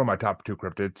favorite. It's one of my top 2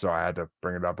 cryptids, so I had to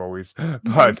bring it up always.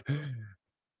 But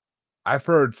I've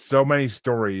heard so many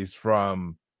stories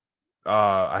from.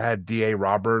 I had DA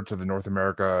Roberts of the North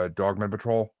America Dogman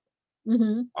Patrol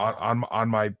Mm-hmm. on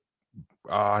my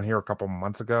on here a couple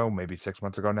months ago, maybe 6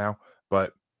 months ago now.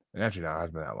 But actually, no, it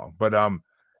hasn't been that long. But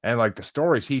and like the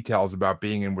stories he tells about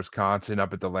being in Wisconsin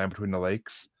up at the Land Between the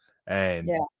Lakes and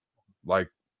Yeah. like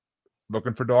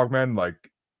looking for dogmen,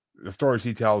 like the stories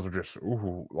he tells are just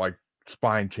like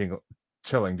spine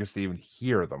chilling just to even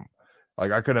hear them.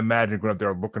 Like I could imagine going up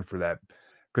there looking for that,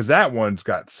 because that one's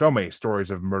got so many stories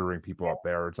of murdering people up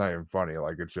there. It's not even funny.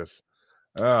 Like it's just,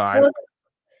 Well,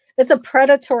 it's a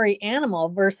predatory animal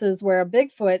versus where a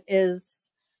Bigfoot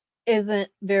isn't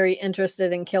very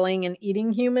interested in killing and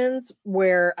eating humans,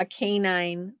 where a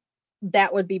canine,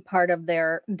 that would be part of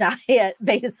their diet,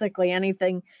 basically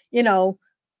anything, you know,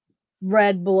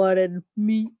 red-blooded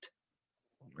meat.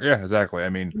 yeah, exactly. I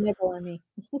mean, Nibble on me.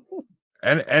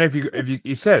 and if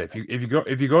you said if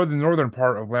you go to the northern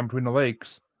part of Land Between the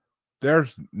Lakes,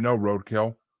 there's no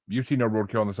roadkill. You see no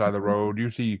roadkill on the side of the road. You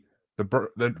see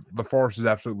the forest is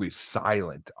absolutely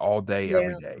silent all day,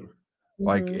 every Yeah. day.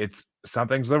 Like Mhm. it's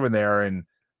something's living there, and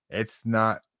it's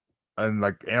not, and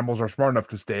like animals are smart enough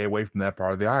to stay away from that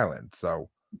part of the island. So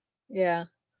Yeah.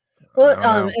 I Well,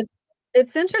 don't know.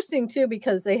 it's interesting too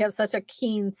because they have such a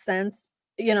keen sense.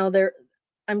 You know,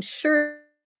 I'm sure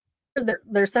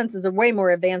their senses are way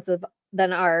more advanced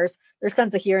than ours. Their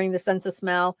sense of hearing, their sense of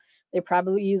smell. They're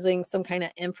probably using some kind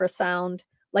of infrasound,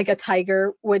 like a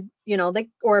tiger would. You know,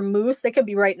 or a moose. They could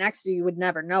be right next to you. You would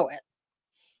never know it.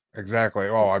 Exactly.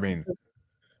 Oh, I mean,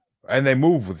 and they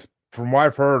move with, from what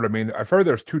I've heard. I mean, I've heard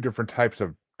there's 2 different types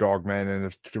of dogmen, and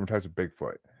there's 2 different types of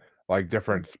Bigfoot, like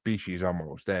different species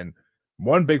almost. And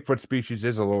one Bigfoot species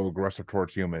is a little aggressive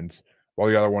towards humans, while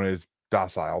the other one is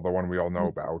docile, the one we all know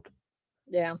about.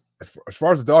 Yeah. As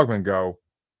far as the dogmen go,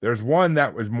 there's one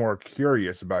that was more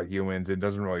curious about humans and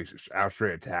doesn't really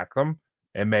outright attack them,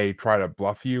 and may try to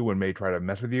bluff you and may try to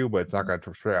mess with you, but it's not going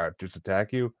to straight out just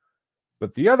attack you.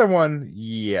 But the other one,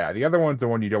 yeah, the other one's the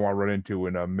one you don't want to run into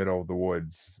in the middle of the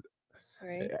woods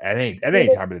Right. at any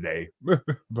time of the day.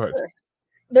 But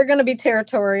they're going to be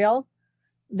territorial. oh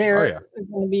They're yeah,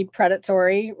 going to be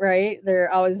predatory, right?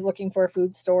 They're always looking for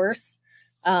food stores.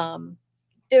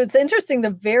 It was interesting. The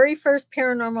very first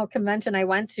paranormal convention I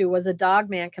went to was a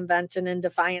Dogman convention in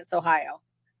Defiance, Ohio.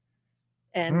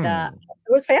 And it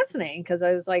was fascinating because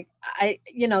I was like,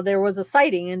 there was a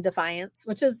sighting in Defiance,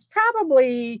 which is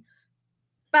probably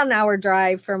about an hour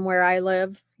drive from where I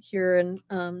live here in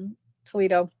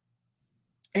Toledo.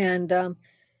 And,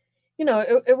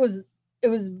 it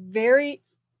was very,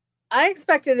 I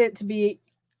expected it to be,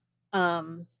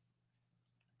 I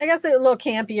guess a little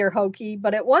campy or hokey,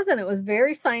 but it wasn't. It was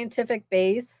very scientific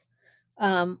base.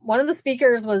 One of the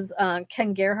speakers was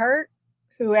Ken Gerhardt,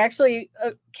 who actually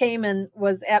came and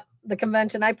was at the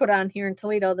convention I put on here in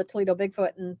Toledo, the Toledo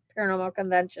Bigfoot and Paranormal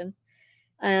Convention.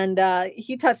 And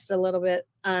he touched a little bit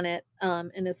on it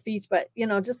in his speech, but,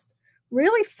 just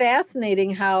really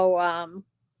fascinating how,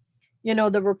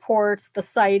 the reports, the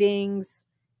sightings,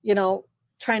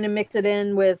 trying to mix it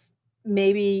in with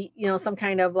maybe, some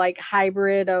kind of like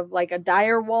hybrid of like a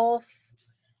dire wolf.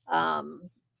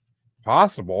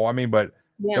 Possible. I mean, but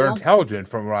You they're know. intelligent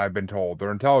from what I've been told.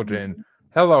 They're intelligent.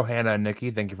 Hello, Hannah and Nikki.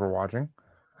 Thank you for watching.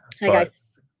 Hey, But guys.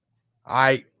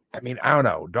 I mean, I don't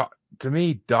know. To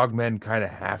me, dogmen kind of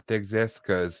have to exist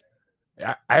because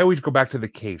I always go back to the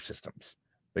cave systems.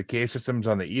 The cave systems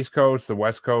on the East Coast, the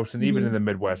West Coast, and even in the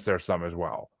Midwest, there's some as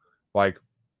well. Like,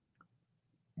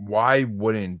 why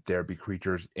wouldn't there be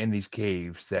creatures in these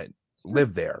caves that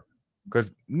live there?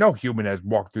 Because no human has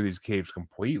walked through these caves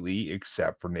completely,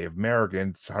 except for Native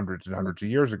Americans hundreds and hundreds of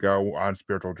years ago on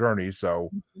spiritual journeys. So,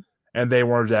 and they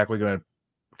weren't exactly going to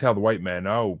tell the white men,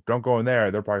 "Oh, don't go in there."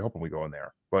 They're probably hoping we go in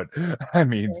there. But I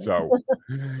mean, Send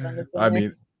us in I there.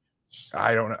 mean,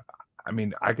 I don't know. I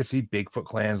mean, I could see Bigfoot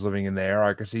clans living in there.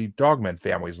 I could see dogmen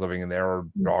families living in there, or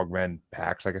dogmen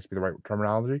packs, I guess be the right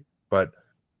terminology. But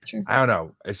Sure. I don't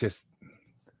know. It's just,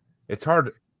 it's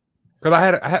hard because I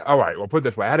had. All right, well, put it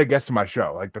this way: I had a guest on my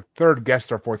show, like the third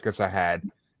guest or fourth guest I had.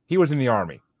 He was in the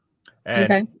army,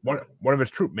 and one of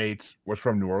his troop mates was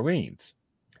from New Orleans,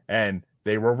 and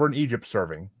they were over in Egypt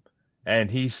serving, and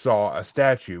he saw a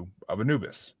statue of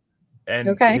Anubis, and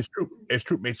his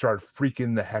troop mates started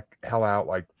freaking the hell out,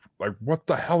 like what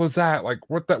the hell is that? Like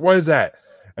what is that?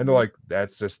 And they're like,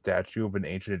 that's a statue of an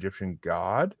ancient Egyptian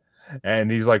god,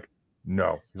 and he's like,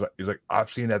 no, he's like,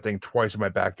 I've seen that thing twice in my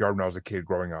backyard when I was a kid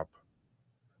growing up.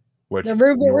 Which the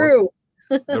Rougarou.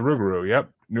 The Rougarou, yep.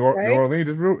 New Orleans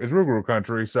is Rougarou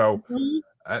country, so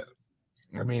I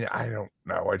mean, I don't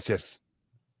know. It's just,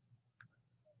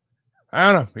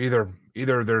 I don't know.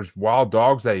 Either there's wild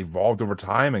dogs that evolved over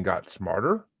time and got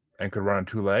smarter and could run on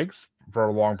two legs for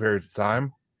a long period of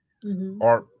time,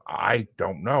 or I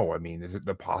don't know. I mean,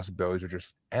 the possibilities are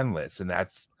just endless, and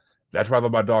that's what I love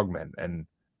about dogmen and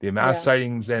the amount of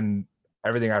sightings and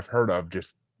everything I've heard of.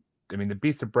 Just, I mean, the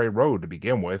Beast of Bray Road to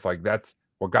begin with, like that's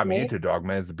what got me into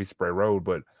dogmen is the Beast of Bray Road.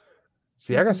 But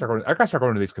see, I gotta start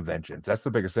going to these conventions. That's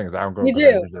the biggest thing is I don't go to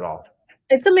conventions at all.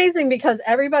 It's amazing because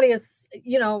everybody is,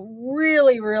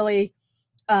 really, really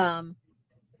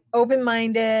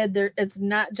open-minded. It's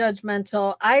not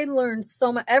judgmental. I learned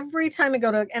so much every time I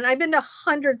go to, and I've been to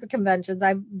hundreds of conventions.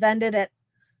 I've vended it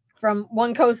from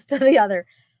one coast to the other.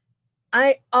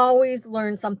 I always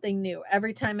learn something new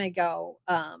every time I go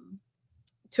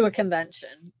to a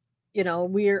convention.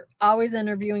 We're always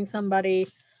interviewing somebody.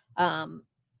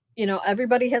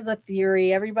 Everybody has a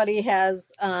theory. Everybody has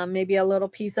maybe a little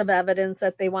piece of evidence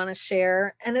that they want to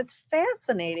share. And it's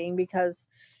fascinating because,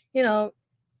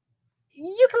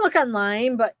 you can look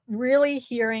online, but really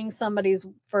hearing somebody's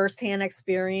firsthand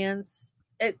experience,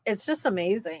 it's just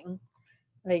amazing.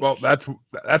 Like, well, that's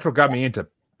what got me into,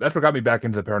 that's what got me back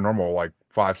into the paranormal like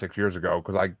 5-6 years ago,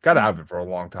 because I got out of it for a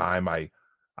long time. I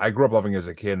grew up loving it as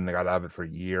a kid, and I got out of it for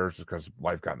years because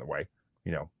life got in the way,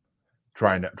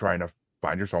 trying to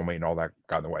find your soulmate and all that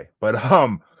got in the way, but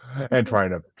and trying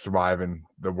to survive in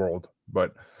the world.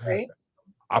 But a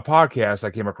podcast I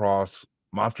came across,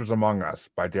 Monsters Among Us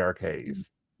by Derek Hayes.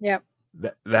 Yep.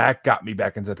 That got me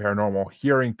back into the paranormal,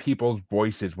 hearing people's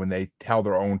voices when they tell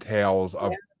their own tales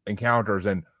of encounters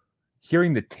and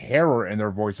hearing the terror in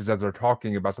their voices as they're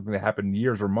talking about something that happened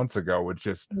years or months ago. It's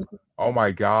just, oh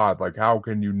my God, like how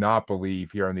can you not believe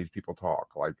hearing these people talk?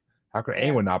 Like how can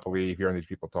anyone not believe hearing these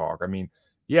people talk? I mean,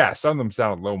 yeah, some of them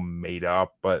sound a little made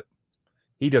up, but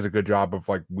he does a good job of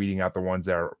like weeding out the ones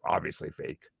that are obviously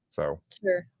fake. So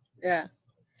sure. Yeah.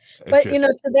 But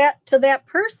to that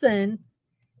person,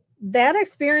 that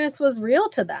experience was real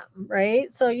to them,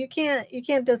 right? So you can't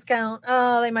discount,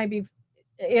 oh, they might be,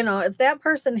 if that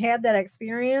person had that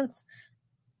experience,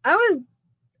 I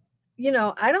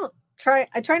try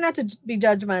not to be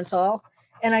judgmental,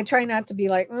 and I try not to be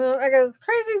like, I guess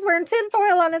crazy's wearing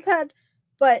tinfoil on his head.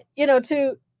 But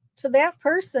to that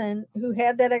person who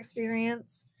had that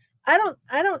experience, I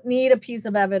don't need a piece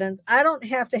of evidence. I don't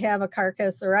have to have a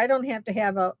carcass, or I don't have to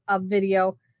have a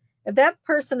video. If that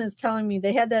person is telling me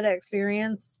they had that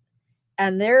experience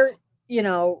and they're,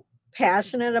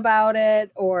 passionate about it,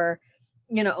 or,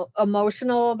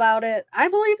 emotional about it, I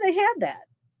believe they had that.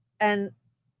 And,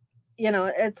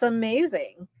 it's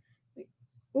amazing.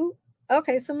 Ooh,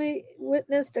 okay. Somebody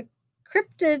witnessed a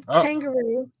cryptid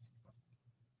kangaroo.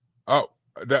 Oh,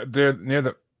 they're near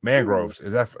the mangroves.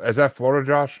 Is that Florida,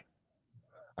 Josh?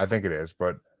 I think it is,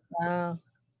 but wow,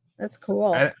 that's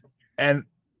cool. And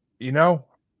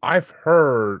I've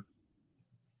heard.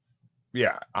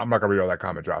 Yeah, I'm not gonna read all that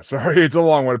comment, Josh. Sorry, it's a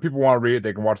long one. If people want to read it,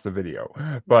 they can watch the video.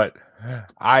 But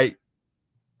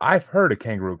I've heard of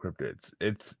kangaroo cryptids.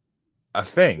 It's a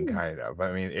thing, kind of.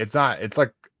 I mean, it's not. It's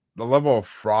like the level of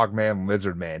frogman,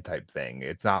 lizard man type thing.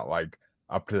 It's not like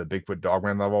up to the Bigfoot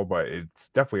dogman level, but it's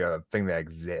definitely a thing that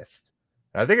exists.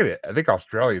 And I think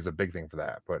Australia is a big thing for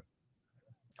that. But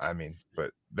I mean,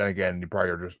 but then again, you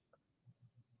probably are just.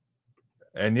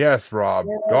 And yes, Rob,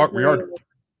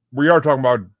 we are talking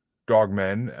about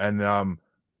dogmen, and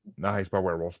not how you spell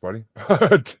werewolves, buddy.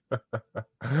 But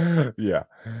yeah,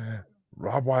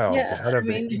 Rob Wiles, Yeah, the head I of the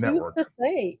mean, who's network. to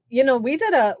say? You know, we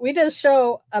did a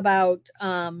show about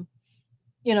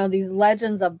you know, these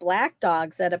legends of black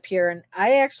dogs that appear, and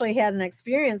I actually had an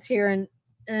experience here in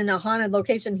a haunted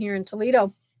location here in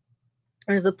Toledo.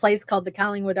 There's a place called the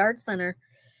Collingwood Arts Center,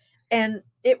 and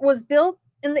it was built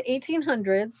in the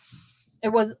 1800s. It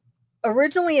was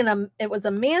originally it was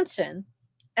a mansion,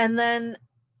 and then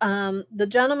the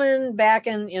gentleman back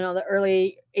in, you know, the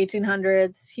early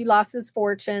 1800s, he lost his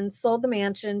fortune, sold the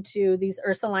mansion to these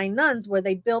Ursuline nuns, where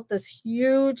they built this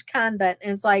huge convent,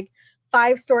 and it's like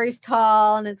 5 stories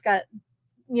tall, and it's got,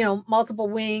 you know, multiple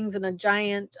wings and a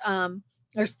giant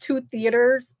there's 2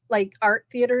 theaters, like art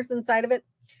theaters inside of it.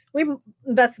 We've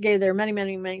investigated there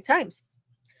many times.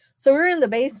 So we're in the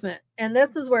basement, and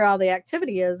this is where all the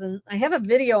activity is. And I have a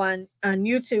video on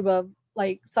YouTube of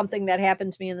like something that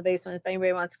happened to me in the basement. If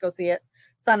anybody wants to go see it,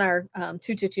 it's on our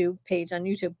 222 page on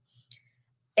YouTube.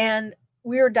 And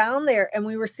we were down there, and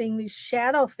we were seeing these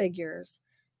shadow figures,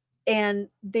 and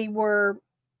they were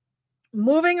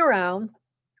moving around,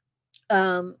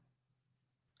 kind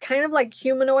of like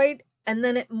humanoid, and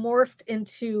then it morphed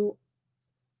into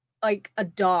like a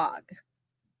dog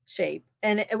shape,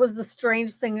 and it was the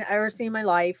strangest thing I ever seen in my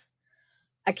life.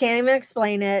 I can't even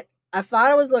explain it. I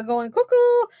thought I was like going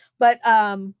cuckoo, but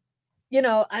you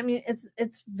know, I mean,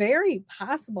 it's very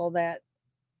possible that,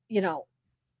 you know,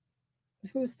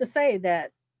 who's to say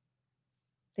that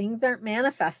things aren't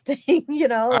manifesting? You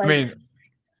know, I like mean,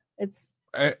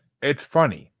 it's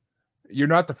funny. You're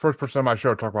not the first person on my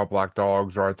show to talk about black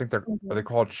dogs, or I think are they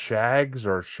called shags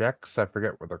or sheks? I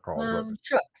forget what they're called.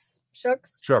 Shucks. Like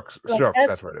Shucks.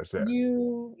 That's what it is.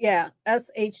 Yeah,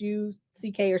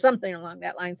 SHUCK or something along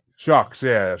that lines. shucks.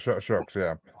 Yeah, shucks.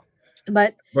 Yeah,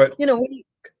 But but you know, it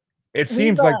we've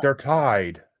seems like they're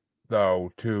tied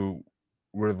though to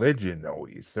religion.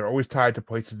 They're always tied to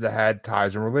places that had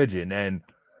ties in religion. And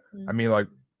I mean, like,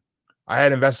 I had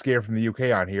an investigator from the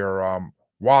UK on here,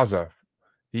 Waza.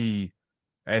 He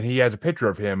has a picture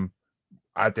of him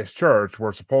at this church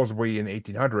where supposedly in the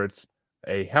 1800s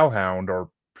a hellhound or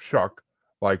shuck,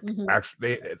 like,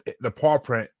 actually the paw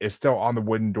print is still on the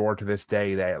wooden door to this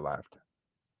day that it left.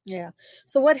 Yeah.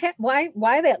 So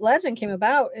why that legend came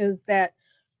about is that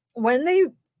when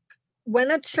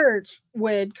a church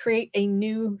would create a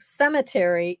new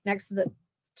cemetery next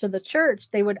to the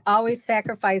church, they would always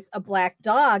sacrifice a black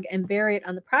dog and bury it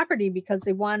on the property, because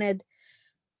they wanted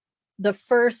the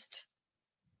first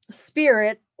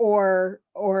spirit or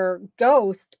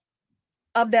ghost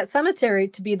of that cemetery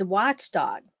to be the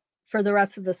watchdog for the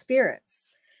rest of the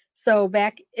spirits. So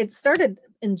it started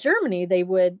in Germany. They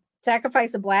would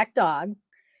sacrifice a black dog,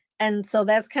 and so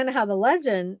that's kind of how the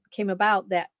legend came about,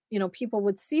 that, you know, people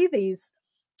would see these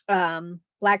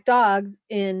black dogs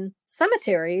in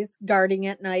cemeteries guarding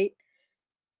at night.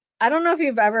 I don't know if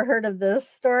you've ever heard of this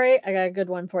story. I got a good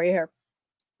one for you here.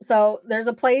 So there's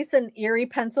a place in Erie,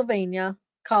 Pennsylvania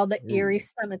called the Erie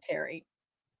Cemetery.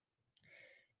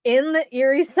 In the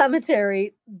Erie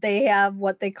Cemetery, they have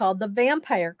what they call the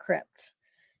vampire crypt.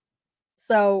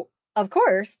 So, of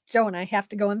course, Joe and I have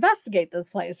to go investigate this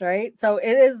place, right? So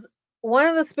it is one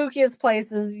of the spookiest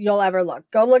places you'll ever look.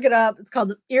 Go look it up. It's called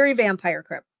the Erie Vampire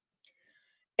Crypt.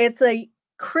 It's a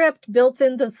crypt built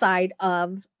in the side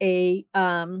of a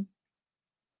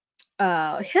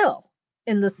hill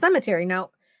in the cemetery. Now,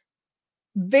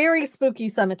 very spooky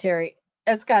cemetery.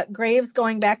 It's got graves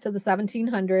going back to the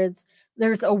 1700s.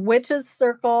 There's a witch's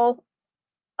circle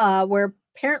where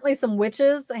apparently some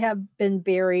witches have been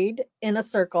buried in a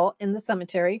circle in the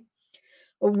cemetery.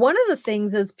 One of the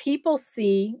things is people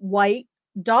see white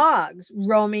dogs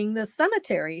roaming the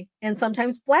cemetery, and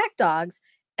sometimes black dogs,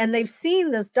 and they've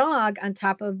seen this dog on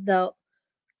top of the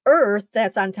earth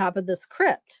that's on top of this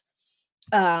crypt.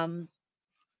 Joe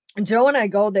and I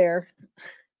go there,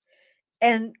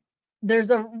 and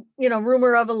there's a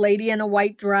rumor of a lady in a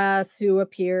white dress who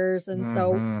appears, and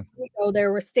so we go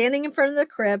there. We're standing in front of the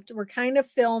crypt. We're kind of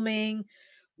filming.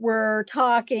 We're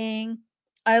talking.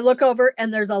 I look over,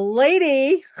 and there's a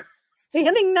lady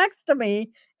standing next to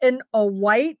me in a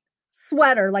white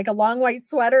sweater, like a long white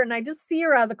sweater, and I just see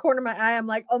her out of the corner of my eye. I'm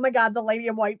like, oh my God, the lady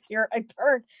in white's here. I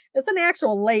turn. It's an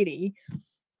actual lady.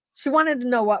 She wanted to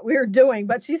know what we were doing,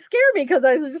 but she scared me because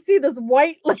I just see this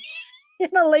white lady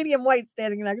and a lady in white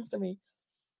standing next to me.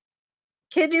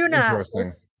 Kid you not.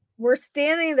 Interesting. We're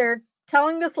standing there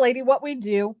telling this lady what we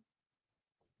do.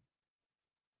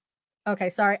 Okay,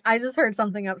 sorry. I just heard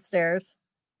something upstairs.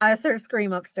 I just heard a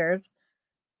scream upstairs.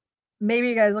 Maybe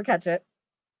you guys will catch it.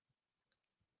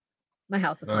 My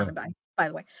house is haunted by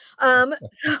the way.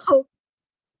 So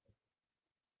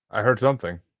I heard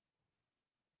something.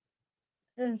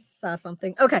 I saw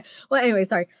something. Okay. Well, anyway,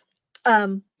 sorry.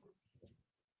 So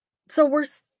we're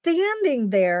standing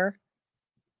there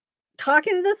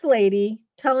talking to this lady,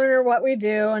 telling her what we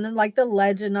do, and then like the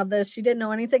legend of this. She didn't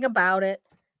know anything about it.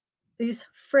 These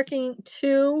freaking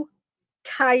 2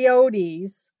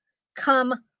 coyotes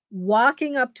come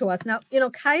walking up to us. Now,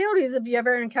 coyotes, if you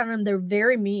ever encounter them, they're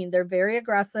very mean. They're very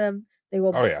aggressive. They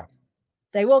will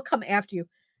They will come after you.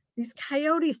 These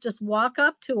coyotes just walk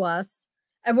up to us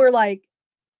and we're like,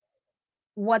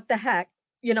 what the heck?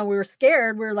 We were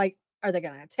scared. We were like, are they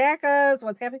going to attack us?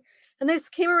 What's happening? And they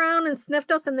just came around and sniffed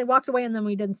us and they walked away and then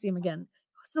we didn't see them again. It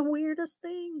was the weirdest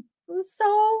thing. It was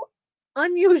so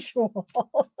unusual.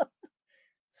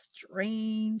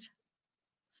 Strange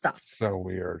stuff. So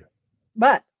weird.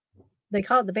 But they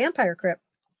call it the vampire crypt.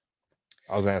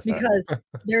 I was asking because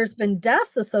there's been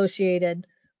deaths associated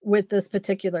with this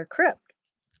particular crypt.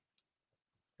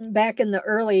 Back in the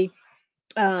early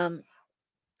 10s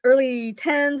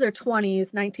or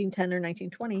 20s, 1910 or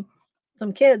 1920,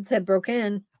 some kids had broke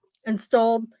in and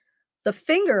stole the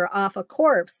finger off a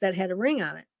corpse that had a ring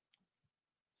on it,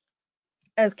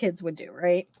 as kids would do,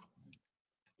 right?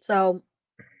 So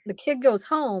the kid goes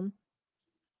home.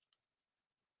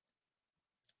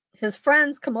 His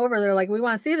friends come over. They're like, we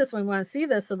want to see this one. We want to see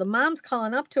this. So the mom's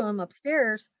calling up to him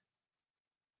upstairs.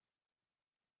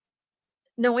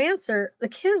 No answer. The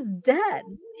kid's dead.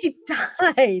 He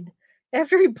died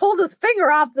after he pulled his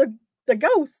finger off the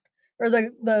ghost or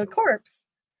the corpse.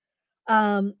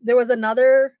 There was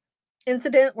another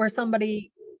incident where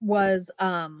somebody was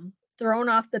thrown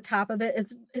off the top of it.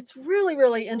 It's really,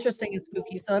 really interesting and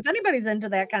spooky. So if anybody's into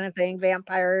that kind of thing,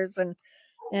 vampires and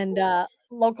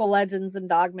local legends and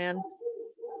dogman,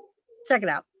 check it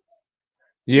out.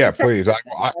 Yeah, please.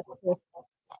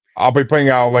 I'll be putting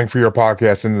out a link for your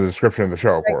podcast in the description of the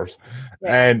show, of course.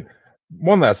 Yeah. And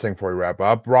one last thing before we wrap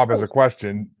up. Rob has a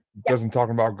question. Doesn't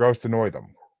talking about ghosts annoy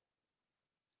them?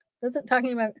 Doesn't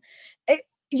talking about it,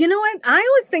 you know what? I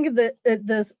always think of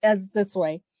this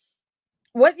way.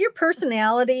 What your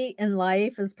personality in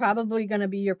life is probably going to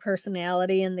be your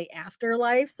personality in the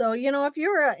afterlife. So, if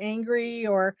you're an angry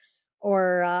or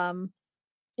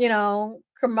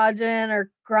curmudgeon or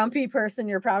grumpy person,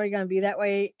 you're probably going to be that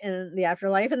way in the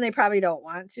afterlife, and they probably don't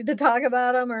want you to talk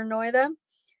about them or annoy them.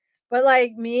 But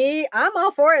like me, I'm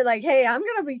all for it. Like, hey, I'm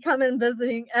going to be coming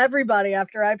visiting everybody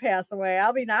after I pass away.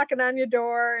 I'll be knocking on your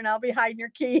door and I'll be hiding your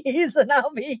keys and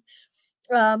I'll be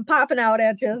popping out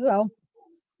at you. So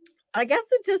I guess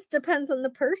it just depends on the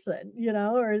person,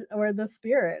 or the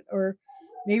spirit, or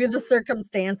maybe the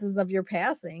circumstances of your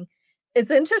passing. It's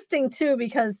interesting too,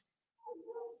 because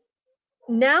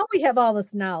now we have all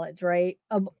this knowledge, right,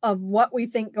 of what we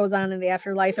think goes on in the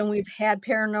afterlife, and we've had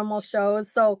paranormal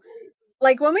shows. So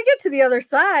like when we get to the other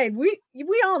side, we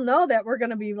all know that we're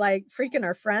going to be like freaking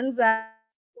our friends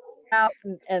out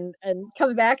and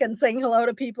come back and saying hello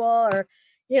to people, or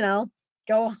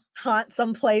go haunt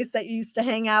some place that you used to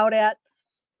hang out at.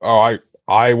 Oh,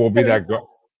 I will be that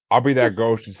I'll be that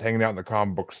ghost just hanging out in the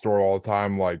comic book store all the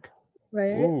time, like,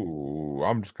 right? Ooh,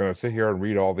 I'm just gonna sit here and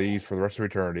read all these for the rest of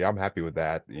eternity. I'm happy with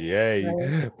that. Yay.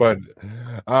 Right. But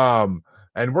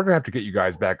and we're gonna have to get you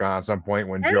guys back on at some point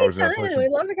when Joe's in a place. We'd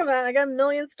love to come on. I got a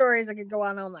million stories I could go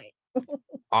on all night.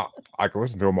 I can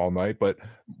listen to them all night, but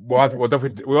we'll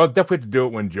definitely have to do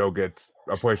it when Joe gets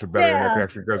a place with better internet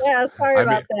connection. Sorry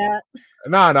about that.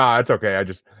 No, it's okay.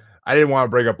 I didn't want to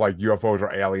bring up like UFOs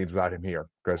or aliens without him here,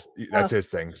 because that's his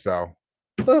thing. So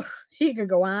he could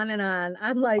go on and on.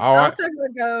 I'm like, I'll talk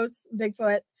about ghosts,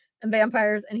 Bigfoot, and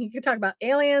vampires, and he could talk about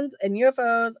aliens and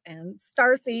UFOs and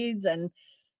starseeds and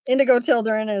indigo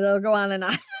children, and it'll go on and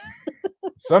on.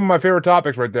 Some of my favorite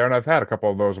topics right there, and I've had a couple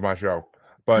of those on my show.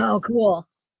 But cool.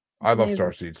 I love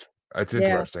starseeds. It's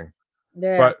interesting.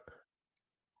 Yeah. But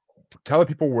tell the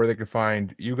people where they can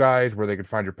find you guys, where they can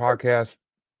find your podcast.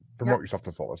 Promote yourself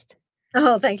to the fullest.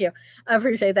 Oh, thank you. I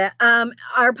appreciate that.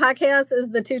 Our podcast is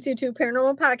the 222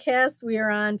 Paranormal Podcast. We are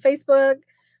on Facebook,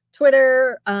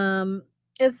 Twitter,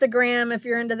 Instagram. If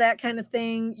you're into that kind of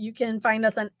thing, you can find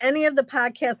us on any of the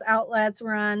podcast outlets.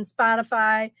 We're on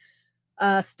Spotify,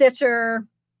 Stitcher,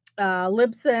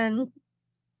 Libsyn,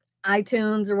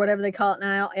 iTunes, or whatever they call it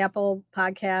now, Apple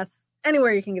Podcasts.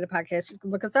 Anywhere you can get a podcast, you can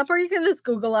look us up, or you can just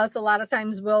Google us. A lot of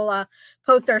times we'll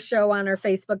post our show on our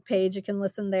Facebook page. You can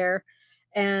listen there.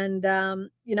 And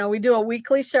we do a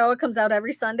weekly show. It comes out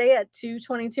every Sunday at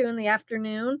 2:22 in the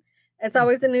afternoon. It's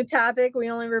always a new topic. We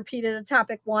only repeated a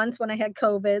topic once when I had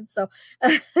COVID. So,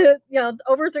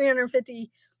 over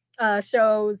 350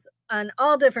 shows on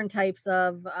all different types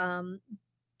of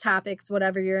topics,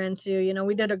 whatever you're into.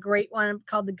 We did a great one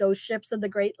called The Ghost Ships of the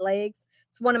Great Lakes.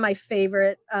 It's one of my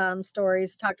favorite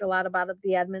stories. Talked a lot about it,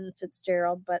 the Edmund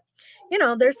Fitzgerald. But,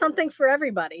 there's something for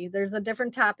everybody. There's a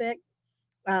different topic.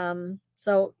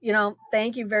 So,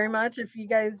 thank you very much. If you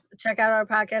guys check out our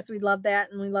podcast, we'd love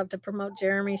that. And we love to promote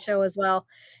Jeremy's show as well.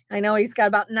 I know he's got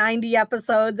about 90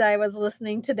 episodes. I was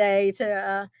listening today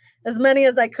to as many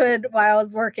as I could while I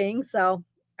was working. So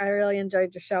I really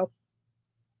enjoyed your show.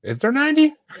 Is there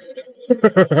 90?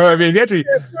 I mean, actually,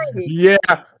 yeah.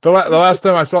 The last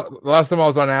time I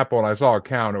was on Apple and I saw a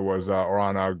count, it was or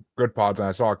on Good Pods and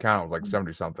I saw a count, it was like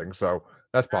 70 something. So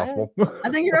that's possible. I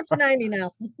think you're up to 90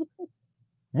 now.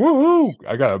 Woohoo!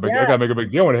 I gotta make a big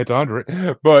deal when it hits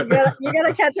 100. But you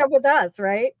gotta catch up with us,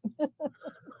 right?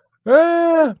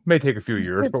 May take a few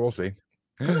years, but we'll see.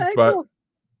 Okay, but cool.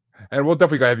 And we'll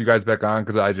definitely have you guys back on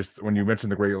because when you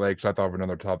mentioned the Great Lakes, I thought of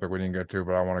another topic we didn't get to,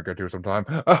 but I want to get to sometime.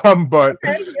 But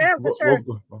okay, yeah, for sure.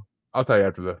 I'll tell you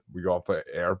after we go off the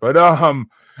air. But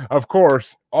of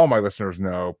course, all my listeners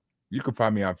know you can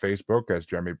find me on Facebook as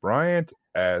Jeremy Bryant,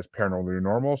 as Paranormal New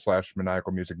Normal /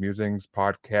 Maniacal Music Musings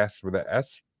Podcasts with an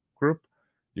S group.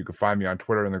 You can find me on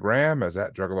Twitter and the Gram as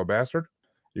 @Juggalo Bastard.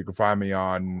 You can find me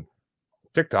on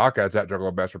TikTok as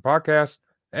 @Juggalo Bastard Podcast.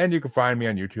 And you can find me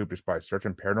on YouTube just by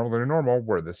searching Paranormal New Normal,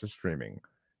 where this is streaming.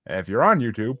 And if you're on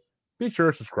YouTube, be sure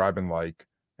to subscribe and like.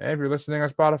 And if you're listening on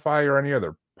Spotify or any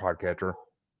other podcatcher,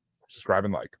 subscribe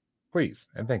and like. Please,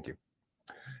 and thank you.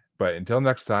 But until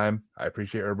next time, I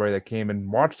appreciate everybody that came and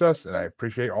watched us, and I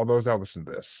appreciate all those that listened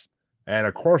to this. And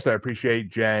of course, I appreciate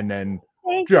Jen and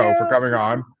Joe for coming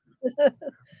on.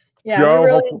 Yeah, Joe,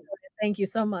 really enjoyed it. Thank you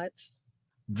so much.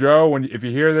 Joe, if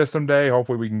you hear this someday,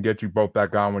 hopefully we can get you both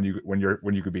back on when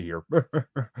you could be here,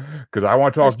 because I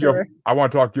want to talk I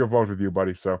want to talk UFOs with you,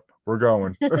 buddy. So we're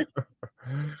going.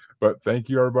 But thank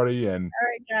you, everybody, and all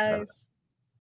right, guys.